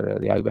 Craig. Let's have a look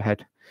at the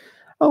overhead.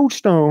 Old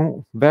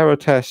style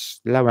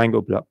Veritas low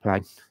angle block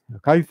plane.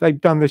 Okay, they've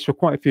done this for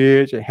quite a few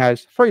years. It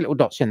has 3 little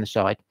dots in the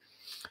side.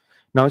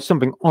 Now it's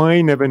something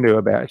I never knew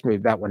about. Let's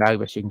move that one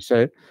over so you can see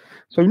it.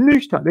 So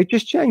new stuff. They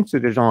just changed the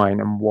design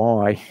and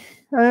why.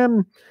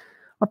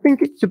 I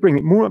think it's to bring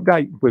it more up to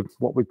date with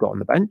what we've got on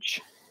the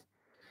bench.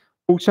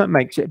 Also, it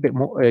makes it a bit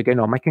more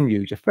ergonomic and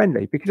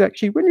user-friendly because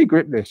actually when you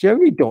grip this, the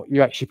only dot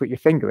you actually put your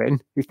finger in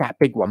is that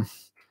big one.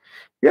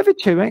 The other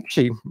two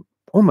actually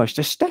almost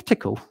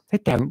aesthetical. They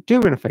don't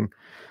do anything.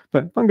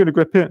 But if I'm going to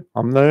grip it,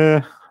 I'm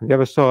there. On the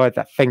other side,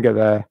 that finger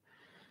there.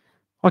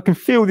 I can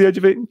feel the edge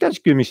of it. It does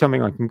give me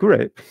something I can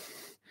grip.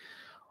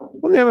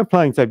 One of the other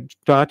planes they've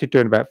started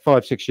doing about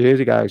 5-6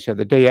 years ago, so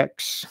the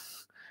DX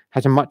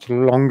has a much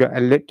longer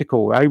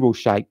elliptical oval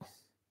shape.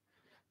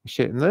 You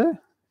see it in there?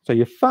 So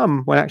your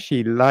thumb will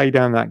actually lay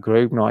down that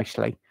groove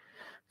nicely.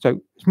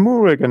 So it's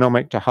more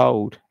ergonomic to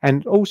hold.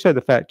 And also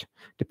the fact,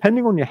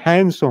 depending on your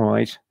hand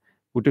size,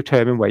 will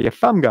determine where your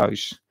thumb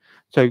goes.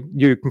 So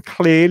you can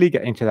clearly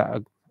get into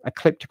that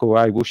elliptical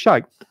oval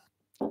shape.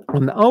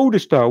 On the older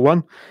style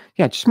one,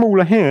 you had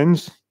smaller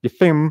hands, your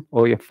thumb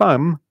or your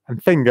thumb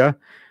and finger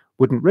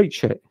wouldn't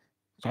reach it.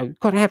 So you've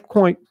got to have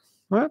quite,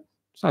 right?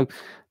 So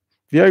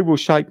the oval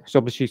shape is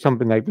obviously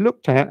something they've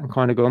looked at and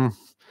kind of gone,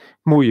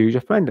 more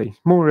user-friendly,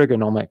 more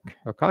ergonomic,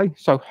 okay?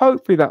 So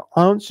hopefully that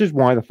answers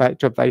why the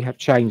fact of they have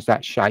changed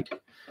that shape,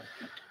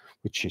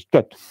 which is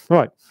good.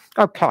 Right,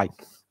 okay.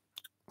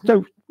 So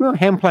we've got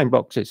hand plane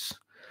boxes,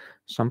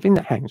 something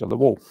that hangs on the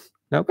wall.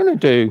 Now I'm going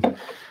to do a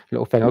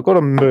little thing. I've got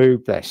to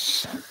move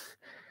this.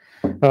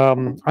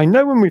 I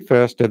know when we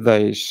first did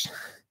these,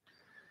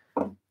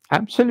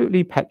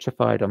 absolutely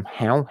petrified on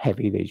how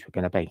heavy these were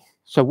going to be.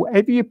 So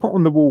whatever you put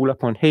on the wall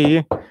up on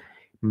here,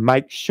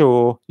 make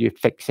sure you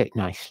fix it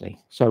nicely.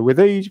 So with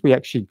these, we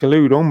actually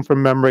glued on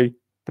from memory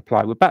the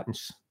plywood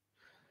battens.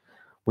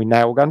 We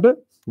nail gunned it.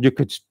 You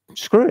could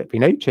screw it if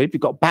you need to. If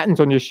you've got battens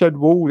on your shed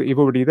wall that you've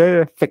already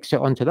there, fix it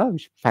onto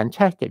those.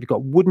 Fantastic. If you've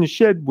got wooden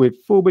shed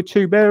with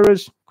 4x2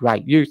 bearers,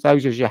 great. Use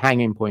those as your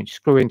hanging points.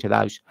 Screw into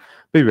those.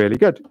 Be really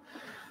good.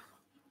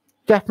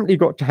 Definitely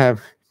got to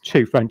have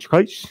 2 French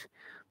cleats,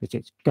 because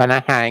it's going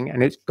to hang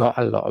and it's got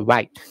a lot of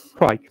weight.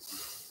 Craig.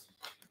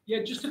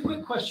 Yeah, just a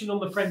quick question on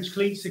the French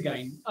cleats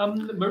again.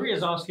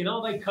 Maria's asking,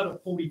 are they cut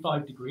at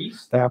 45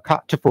 degrees? They are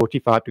cut to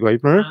 45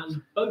 degrees, Maria.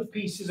 And both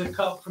pieces are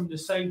cut from the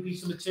same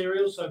piece of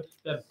material, so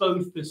they're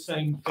both the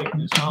same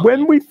thickness,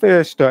 When we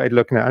first started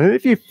looking at it, and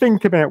if you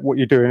think about what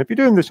you're doing, if you're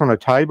doing this on a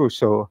table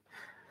saw,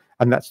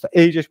 and that's the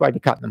easiest way to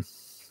cut them.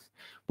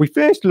 We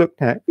first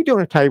looked at, if you're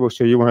doing a table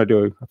saw, you want to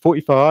do a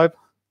 45,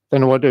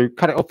 then I want to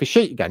cut it off the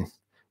sheet again.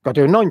 Got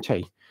to do a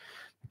 90,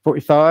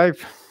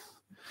 45.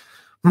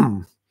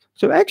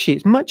 So actually,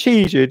 it's much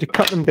easier to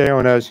cut them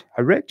down as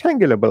a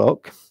rectangular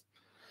block.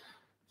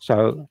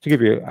 So to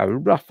give you a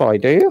rough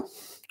idea,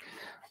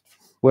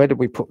 where did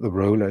we put the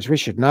rulers? We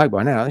should know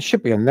by now. They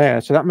should be in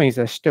there. So that means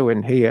they're still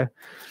in here.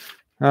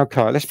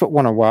 Okay, let's put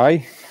one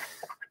away.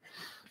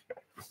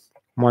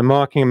 My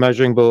marking and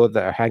measuring board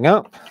there, hang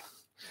up.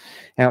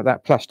 Out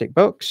that plastic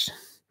box.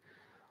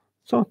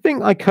 So I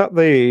think I cut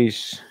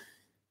these,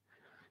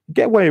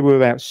 get away with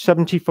about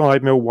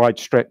 75mm wide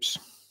strips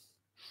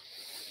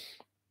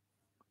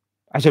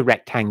as a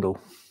rectangle.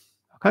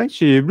 Okay,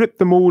 so you rip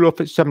them all off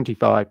at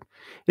 75.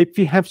 If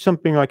you have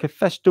something like a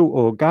Festool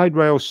or guide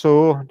rail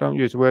saw, don't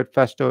use the word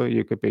Festool,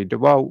 you could be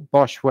DeWalt,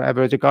 Bosch,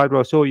 whatever, as a guide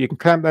rail saw, you can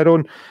clamp that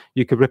on,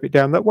 you could rip it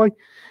down that way.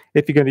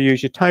 If you're going to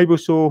use your table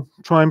saw,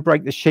 try and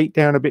break the sheet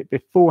down a bit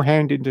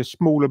beforehand into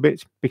smaller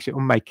bits because it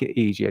will make it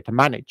easier to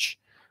manage.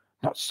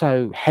 Not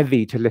so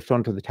heavy to lift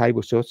onto the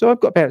table saw. So I've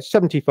got about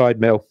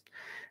 75mm.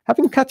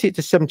 Having cut it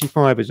to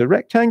 75 as a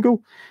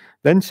rectangle,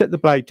 Then set the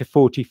blade to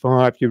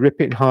 45, you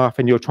rip it in half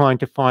and you're trying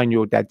to find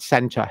your dead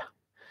center.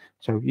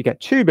 So you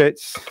get two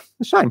bits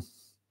the same.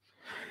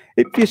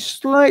 If you're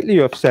slightly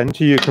off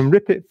center, you can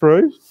rip it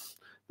through.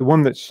 The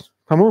one that's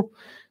come off,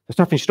 there's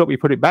nothing to stop you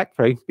put it back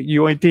through, but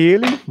you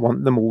ideally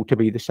want them all to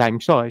be the same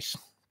size.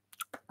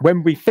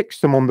 When we fix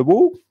them on the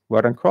wall,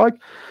 well done, Craig,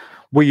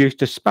 we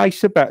used a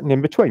spacer button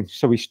in between.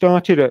 So we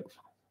started at,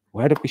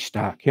 where did we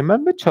start? Can you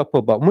remember, top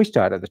or bottom? We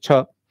started at the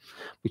top,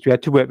 because we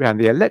had to work around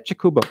the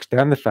electrical box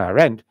down the far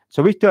end.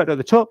 So we started at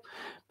the top,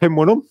 pin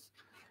one on,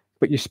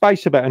 put your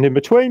spacer button in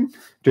between,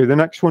 do the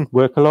next one,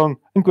 work along,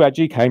 and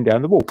gradually came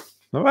down the wall.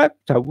 All right,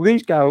 so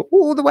these go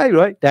all the way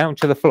right down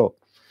to the floor.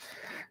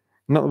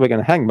 Not that we're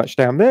going to hang much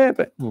down there,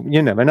 but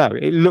you never know.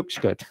 It looks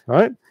good,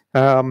 right?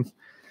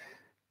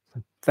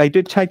 They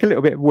did take a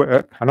little bit of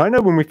work. And I know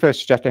when we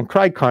first suggested, and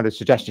Craig kind of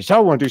suggested, so I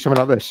want to do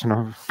something like this.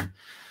 And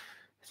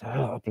it's a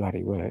lot of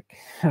bloody work.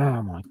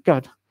 Oh, my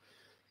God.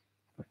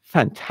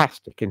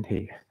 Fantastic in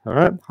here, all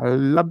right? I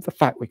love the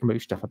fact we can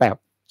move stuff about.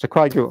 So,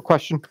 Craig, you got a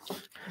question?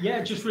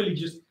 Yeah, just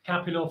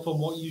capping off on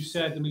what you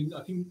said. I mean,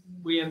 I think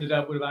we ended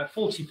up with about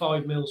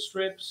 45mm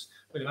strips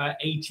with about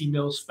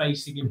 80mm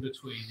spacing in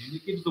between. And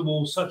it gives the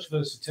wall such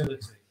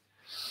versatility.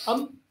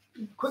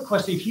 Quick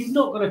question. If you've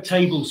not got a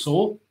table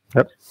saw,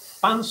 yep,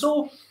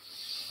 bandsaw?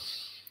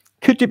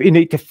 Could you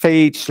need to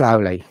feed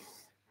slowly?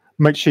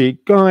 Make sure your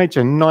guides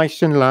are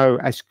nice and low,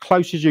 as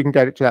close as you can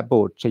get it to that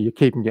board. So you're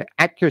keeping your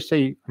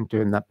accuracy and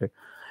doing that bit.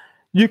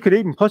 You could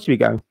even possibly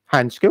go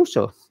hand skill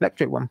saw,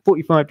 electric one,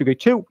 45-degree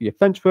tilt, your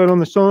fence fern on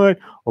the side,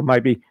 or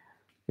maybe,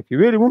 if you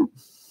really want,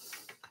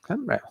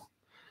 handrail.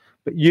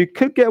 But you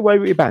could get away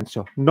with your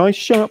bandsaw. Nice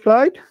sharp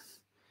blade.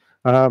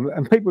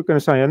 And people are going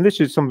to say, and this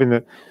is something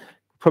that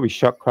probably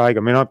shocked Craig.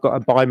 I mean, I've got a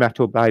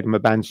bimetal blade and my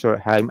bandsaw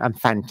at home, and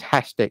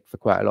fantastic for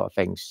quite a lot of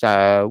things.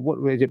 So, what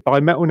is it,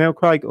 bimetal now,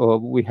 Craig, or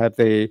we have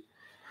the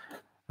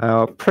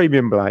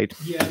premium blade?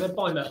 Yeah, they're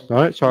bimetal. All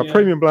right, so our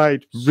premium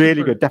blade,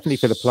 really good, definitely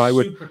for the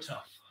plywood. Super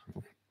tough.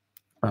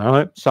 All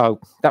right, so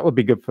that would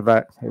be good for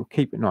that. It'll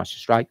keep it nice and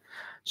straight.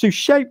 So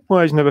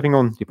shape-wise and everything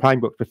on your playing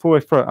book, before I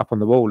throw it up on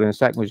the wall in a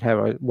second, which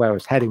is where I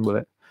was heading with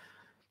it,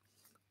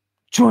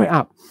 draw it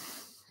up.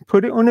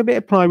 Put it on a bit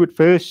of plywood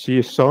first, so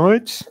your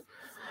sides.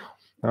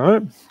 All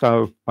right,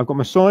 so I've got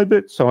my side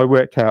bit, so I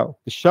worked out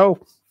the shelf,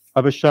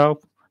 other shelf.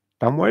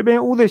 Don't worry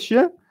about all this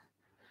yet.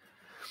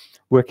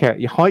 Work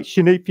out your heights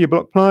you need for your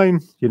block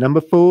plane, your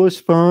number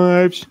 4s,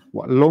 5s,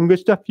 what longer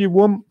stuff you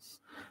want.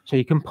 So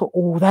you can put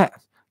all that,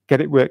 get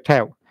it worked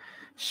out.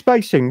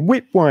 Spacing,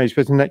 width-wise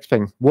was the next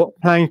thing. What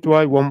planes do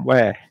I want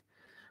where?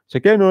 So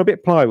going on a bit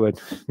of plywood,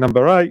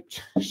 number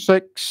 8,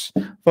 6,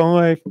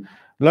 5,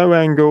 low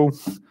angle,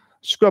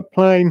 scrub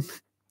plane.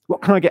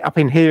 What can I get up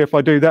in here if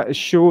I do that as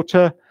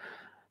shorter?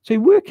 So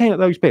working out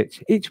those bits,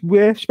 it's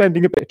worth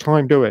spending a bit of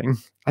time doing.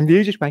 And the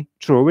easiest way,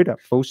 draw it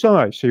up full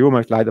size. So you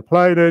almost lay the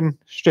plane in,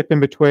 strip in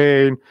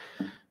between.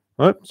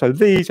 Right, so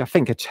these, I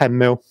think, are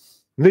 10mm.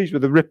 These were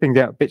the ripping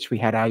out bits we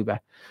had over.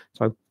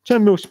 So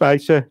 10mm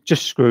spacer,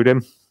 just screw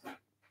them.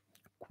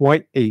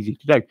 Quite easy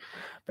to do.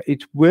 But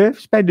it's worth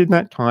spending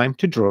that time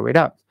to draw it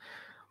up.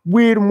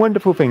 Weird and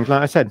wonderful things,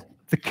 like I said,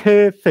 the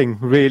curve thing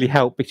really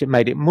helped because it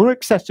made it more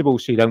accessible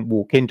so you don't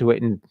walk into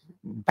it and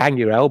bang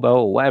your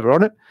elbow or whatever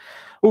on it.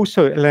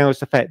 Also, it allows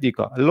the fact that you've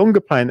got a longer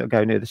plane that will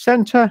go near the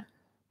center,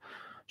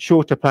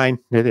 shorter plane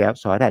near the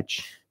outside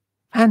edge.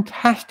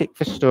 Fantastic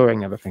for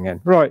storing everything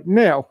in. Right,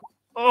 now,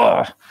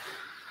 got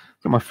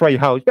my 3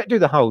 holes. Better do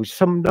the holes.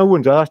 No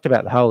one's asked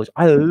about the holes.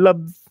 I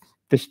love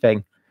this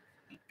thing.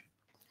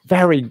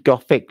 Very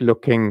Gothic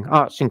looking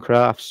arts and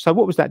crafts. So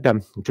what was that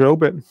done? Drill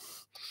bit,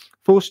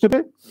 forced a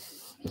bit.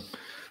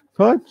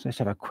 Okay, so let's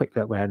have a quick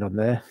look around on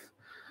there.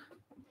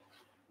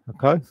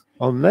 Okay,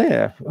 on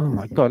there. Oh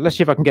my God, let's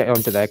see if I can get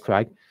onto there,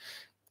 Craig.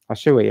 I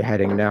see where you're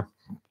heading now.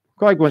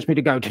 Craig wants me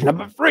to go to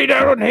number 3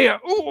 down on here.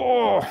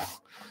 Oh,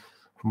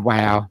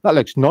 wow, that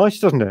looks nice,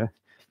 doesn't it?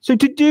 So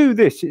to do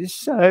this, it's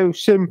so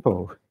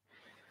simple.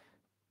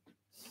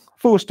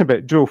 Forced a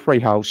bit, drill 3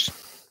 holes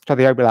to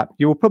the overlap.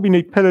 You will probably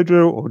need pillar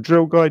drill or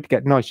drill guide to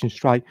get nice and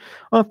straight.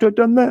 After I've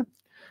done that,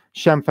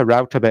 chamfer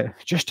out a bit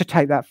just to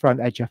take that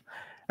front edge off.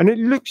 And it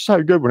looks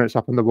so good when it's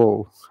up on the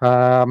wall.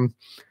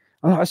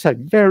 Like I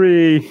said,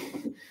 very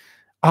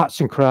arts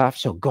and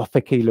crafts or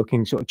Gothic-y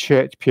looking sort of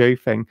church pew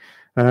thing.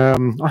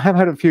 I have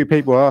had a few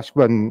people ask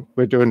when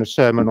we're doing a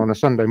sermon on a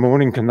Sunday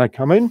morning, can they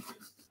come in?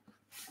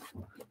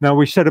 Now,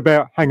 we said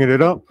about hanging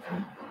it up.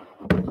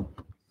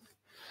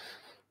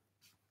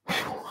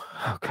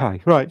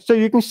 Okay, right. So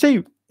you can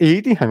see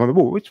easy hang on the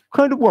wall. It's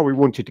kind of why we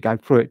wanted to go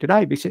through it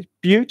today, because it's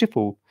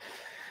beautiful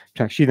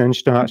to actually then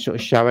start sort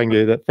of showing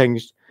you that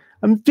things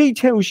and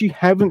details you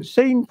haven't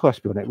seen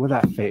possibly on it. Well,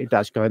 that fit, it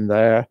does go in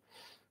there.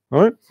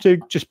 All right, so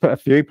just put a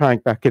few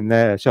planks back in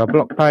there. So a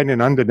block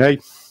painting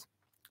underneath.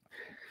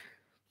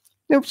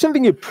 Now,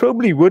 something you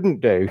probably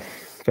wouldn't do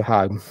for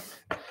home,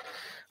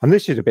 and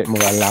this is a bit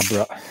more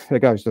elaborate. There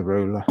goes the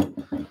ruler.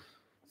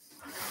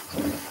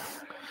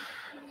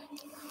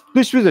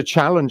 This was a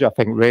challenge, I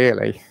think,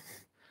 really.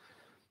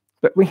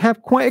 But we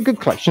have quite a good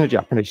collection of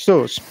Japanese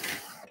saws.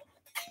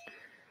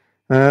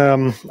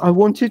 I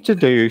wanted to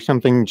do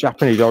something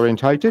Japanese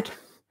orientated.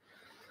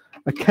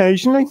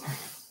 Occasionally,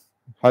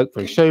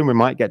 hopefully soon, we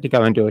might get to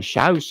go and do a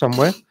show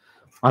somewhere.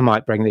 I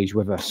might bring these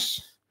with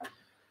us.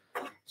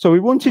 So we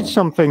wanted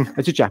something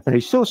as a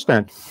Japanese sauce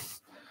stand.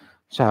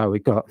 So we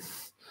got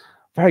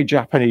very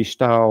Japanese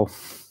style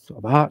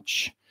sort of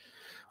arch.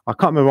 I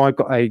can't remember, I've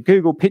got a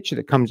Google picture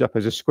that comes up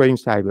as a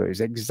screensaver. It's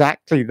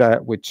exactly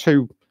that with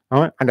two,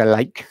 right, and a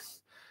lake.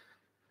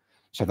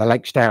 So the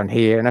lake's down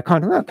here, and I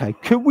kind of, okay,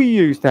 could we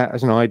use that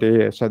as an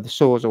idea? So the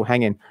saws will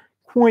hang in.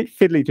 Quite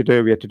fiddly to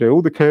do. We had to do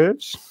all the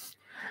curves.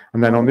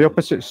 And then on the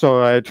opposite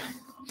side,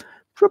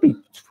 probably,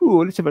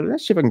 let's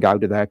see if I can go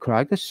to there,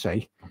 Craig. Let's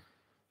see.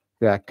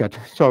 Yeah, good.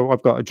 So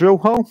I've got a drill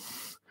hole,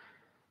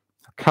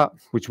 a cut,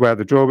 which is where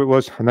the drill bit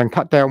was, and then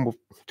cut down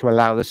to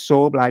allow the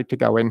saw blade to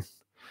go in.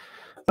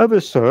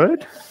 Other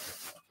side,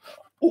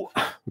 we've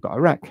got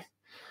a rack.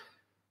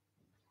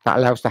 That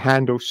allows the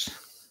handles.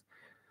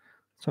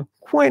 So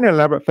quite an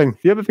elaborate thing.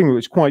 The other thing that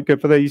was quite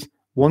good for these,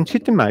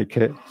 wanted to make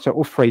it so it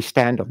will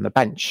freestand on the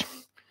bench.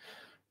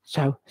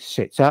 So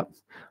sits up,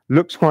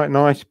 looks quite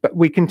nice, but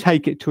we can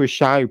take it to a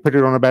show, put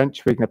it on a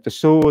bench, we can have the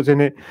saws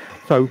in it.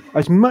 So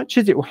as much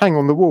as it will hang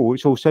on the wall,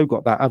 it's also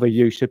got that other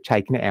use of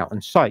taking it out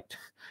on site.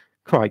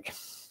 Craig.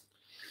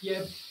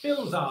 Yeah,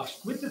 Bill's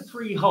asked, with the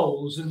 3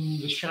 holes and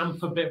the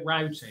chamfer bit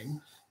routing,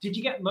 did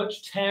you get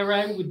much tear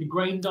out with the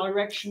grain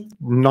direction?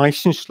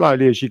 Nice and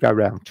slowly as you go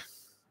round.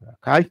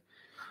 Okay.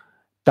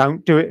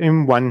 Don't do it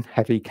in one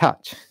heavy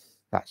cut.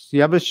 That's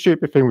the other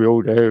stupid thing we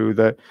all do.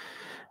 That'd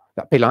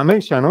be like me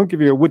saying, I'll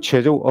give you a wood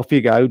chisel, off you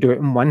go, do it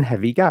in one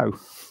heavy go.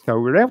 So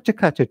we're able to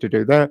cut it to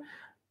do that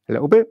a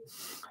little bit.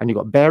 And you've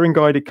got bearing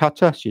guided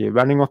cutter, so you're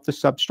running off the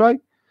substrate,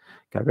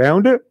 go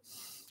round it,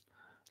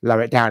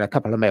 lower it down a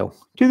couple of mil.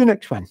 Do the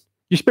next one.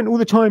 You spent all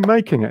the time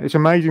making it. It's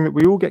amazing that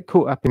we all get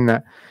caught up in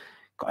that.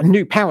 Got a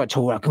new power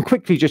tool, I can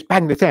quickly just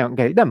bang this out and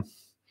get it done.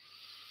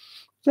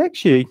 So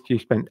actually, you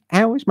spent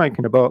hours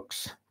making a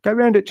box, go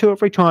around it 2 or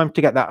 3 times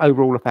to get that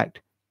overall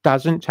effect.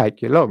 Doesn't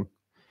take you long.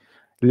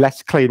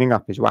 Less cleaning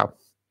up as well.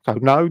 So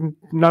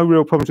no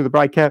real problems with the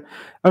breakout.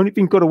 Only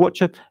thing you've got to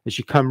watch it as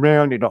you come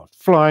round, you're not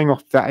flying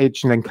off that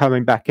edge and then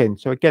coming back in.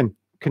 So again,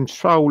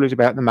 control is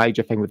about the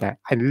major thing with that.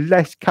 And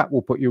less cut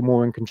will put you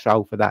more in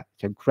control for that.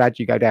 So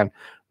gradually go down.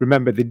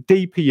 Remember, the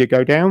deeper you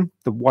go down,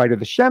 the wider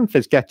the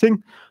chamfer's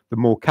getting, the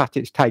more cut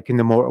it's taking,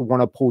 the more it will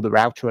want to pull the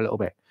router a little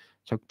bit.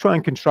 So try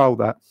and control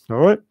that. All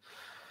right.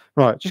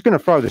 Right, just going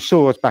to throw the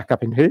saws back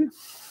up in here.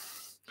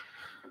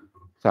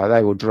 So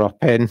they will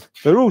drop in.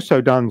 They're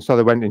also done so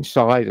they went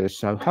inside us.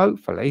 So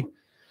hopefully,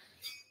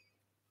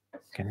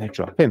 can they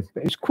drop in?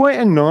 But it's quite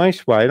a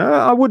nice way. And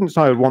I wouldn't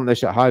say I would want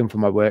this at home for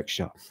my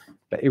workshop,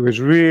 but it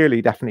was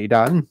really definitely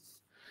done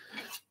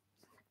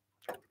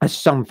as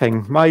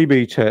something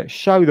maybe to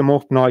show them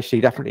off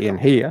nicely, definitely in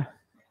here.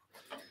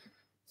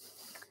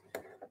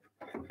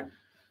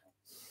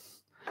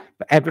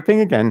 But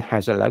everything again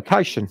has a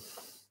location.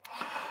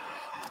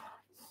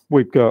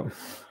 We've got,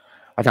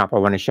 I don't know if I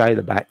want to show you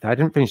the back. I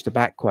didn't finish the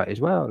back quite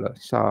as well. Look.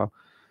 So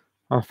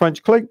our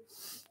French cleat,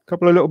 a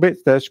couple of little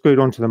bits, they're screwed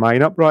onto the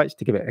main uprights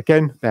to give it,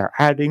 again, they're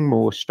adding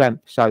more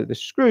strength. So the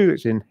screw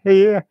that's in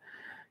here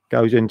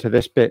goes into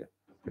this bit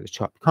at the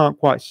top. Can't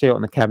quite see it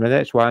on the camera.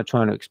 That's why I'm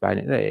trying to explain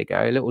it. There you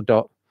go, a little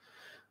dot.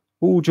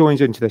 All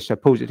joins into this, so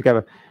pulls it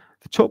together.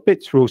 The top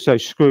bits are also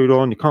screwed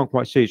on. You can't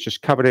quite see, it's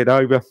just covered it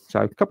over.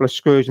 So a couple of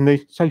screws in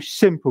these, so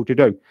simple to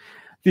do.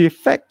 The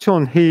effect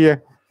on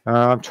here,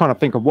 I'm trying to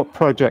think of what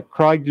project,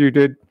 Craig, you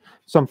did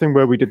something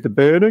where we did the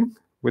burning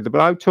with the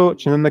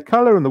blowtorch and then the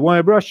colour and the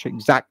wire brush,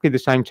 exactly the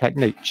same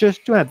technique,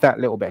 just to add that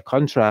little bit of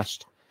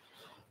contrast.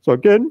 So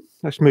again,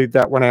 let's move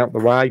that one out the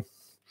way.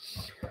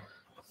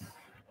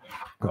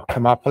 Got to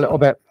come up a little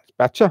bit,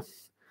 that's better.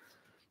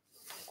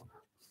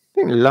 I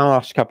think the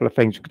last couple of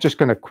things we're just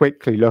going to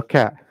quickly look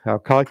at,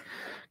 okay?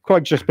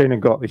 Craig's just been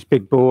and got this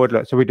big board,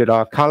 look, so we did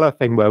our colour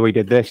thing where we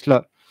did this,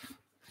 look.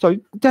 So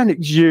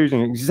Danik's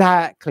using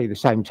exactly the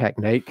same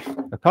technique,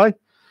 okay?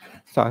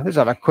 So let's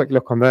have a quick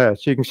look on there.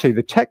 So you can see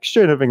the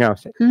texture and everything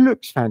else. It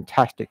looks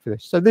fantastic for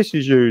this. So this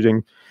is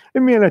using,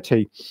 in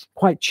reality,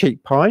 quite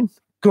cheap pine.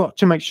 Got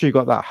to make sure you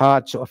got that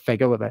hard sort of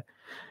figure with it.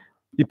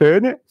 You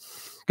burn it,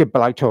 good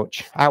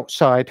blowtorch.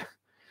 Outside,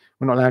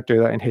 we're not allowed to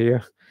do that in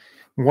here.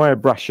 Wire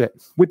brush it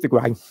with the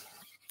grain.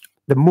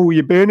 The more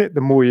you burn it, the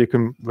more you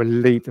can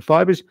relieve the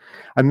fibres.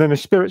 And then a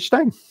spirit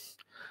stain.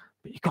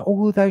 But you've got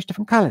all those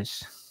different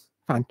colours.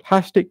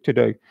 Fantastic to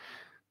do.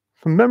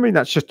 From memory,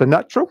 that's just a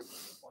natural.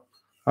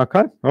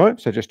 Okay, all right,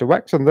 so just a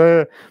wax on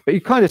there. But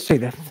you kind of see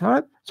that, all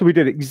right? So we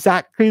did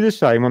exactly the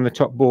same on the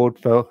top board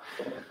for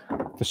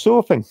the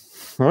saw thing.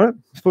 All right,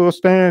 full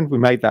stand, we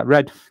made that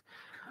red.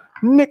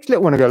 Next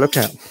little one to go look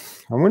at,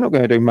 and we're not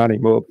going to do money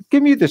more, but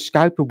give you the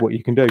scope of what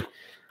you can do.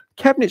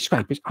 Cabinet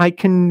scrapers, I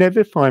can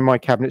never find my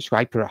cabinet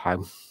scraper at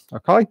home,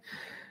 okay?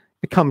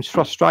 Becomes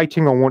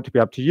frustrating. I want to be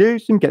able to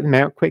use them, get them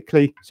out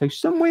quickly. So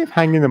some way of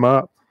hanging them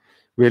up,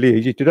 really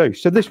easy to do.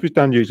 So this was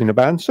done using a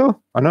bandsaw.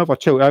 I know if I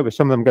tilt over,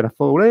 some of them are going to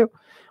fall out.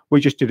 We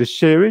just did a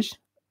series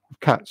of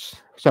cuts.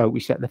 So we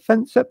set the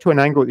fence up to an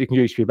angle that you can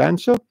use for your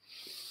bandsaw.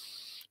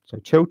 So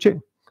tilt it,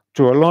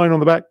 draw a line on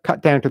the back,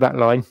 cut down to that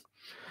line.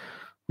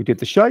 We did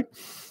the shape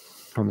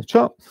on the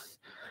top,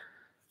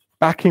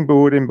 backing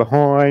board in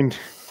behind.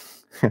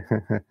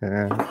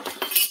 There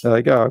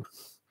you go.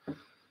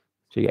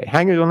 So you get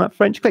hangers on that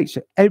French cleat.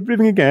 So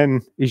everything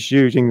again is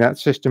using that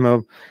system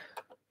of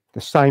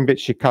the same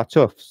bits you cut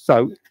off.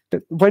 So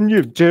when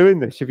you're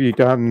doing this, have you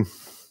done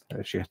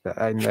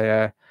in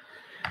there?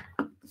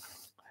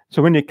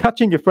 So when you're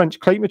cutting your French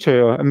cleat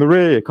material, and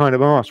Maria kind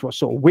of asked what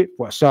sort of width,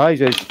 what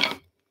sizes,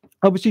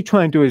 obviously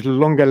try and do as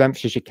longer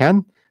lengths as you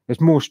can.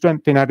 There's more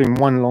strength in adding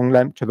one long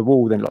length to the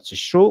wall than lots of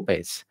short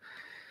bits.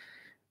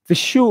 The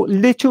short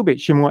little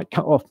bits you might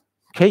cut off,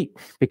 keep,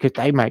 because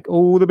they make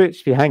all the bits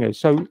for your hangers.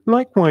 So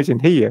likewise in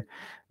here,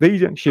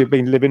 these actually have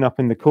been living up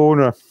in the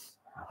corner,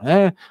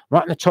 right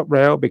in the top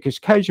rail, because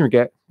occasionally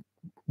we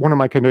want to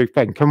make a new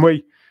thing. Can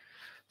we?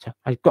 So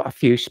I've got a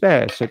few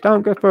spares, so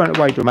don't go throwing it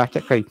away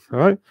dramatically, all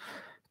right?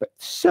 But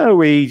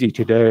so easy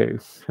to do.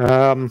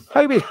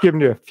 Hope it's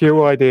given you a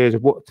few ideas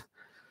of what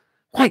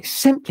quite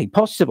simply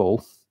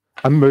possible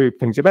and move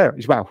things about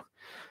as well.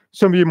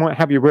 Some of you might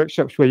have your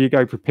workshops where you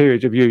go for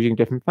periods of using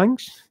different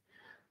things.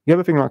 The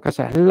other thing, like I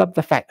said, I love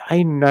the fact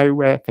I know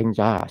where things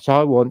are. So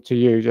I want to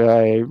use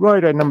a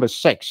rider number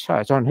 6. Oh,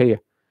 it's on here.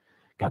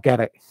 Go get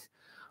it.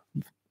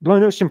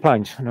 Line up some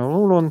planes. And they're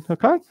all on,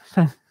 okay?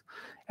 So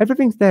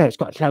everything's there. It's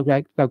got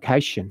its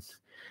location.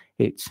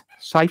 It's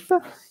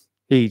safer,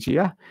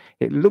 easier.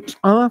 It looks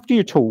after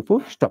your tool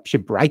for, stops you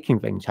breaking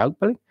things,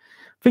 hopefully.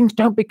 Things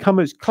don't become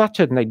as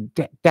cluttered and they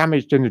get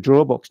damaged in the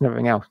drawer box and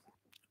everything else.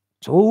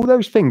 So all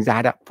those things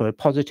add up for a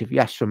positive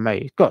yes from me.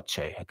 It's got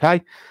to,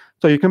 okay?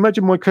 So you can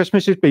imagine my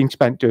Christmas has been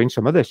spent doing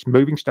some of this,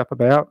 moving stuff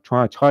about,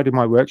 trying to tidy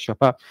my workshop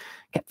up,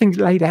 get things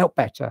laid out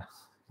better.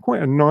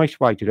 Quite a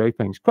nice way to do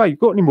things. Great,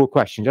 got any more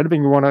questions?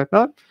 Anything you want to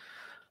know?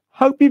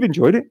 Hope you've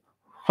enjoyed it.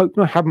 Hope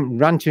I haven't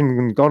ranted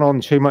and gone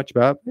on too much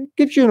about it. It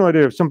gives you an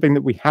idea of something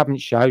that we haven't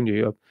shown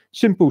you. Of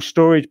simple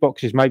storage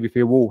boxes maybe for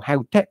your wall,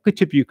 how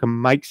decorative you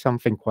can make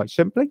something quite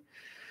simply.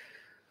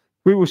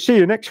 We will see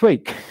you next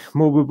week.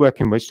 More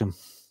Woodworking Wisdom.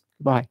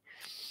 Bye.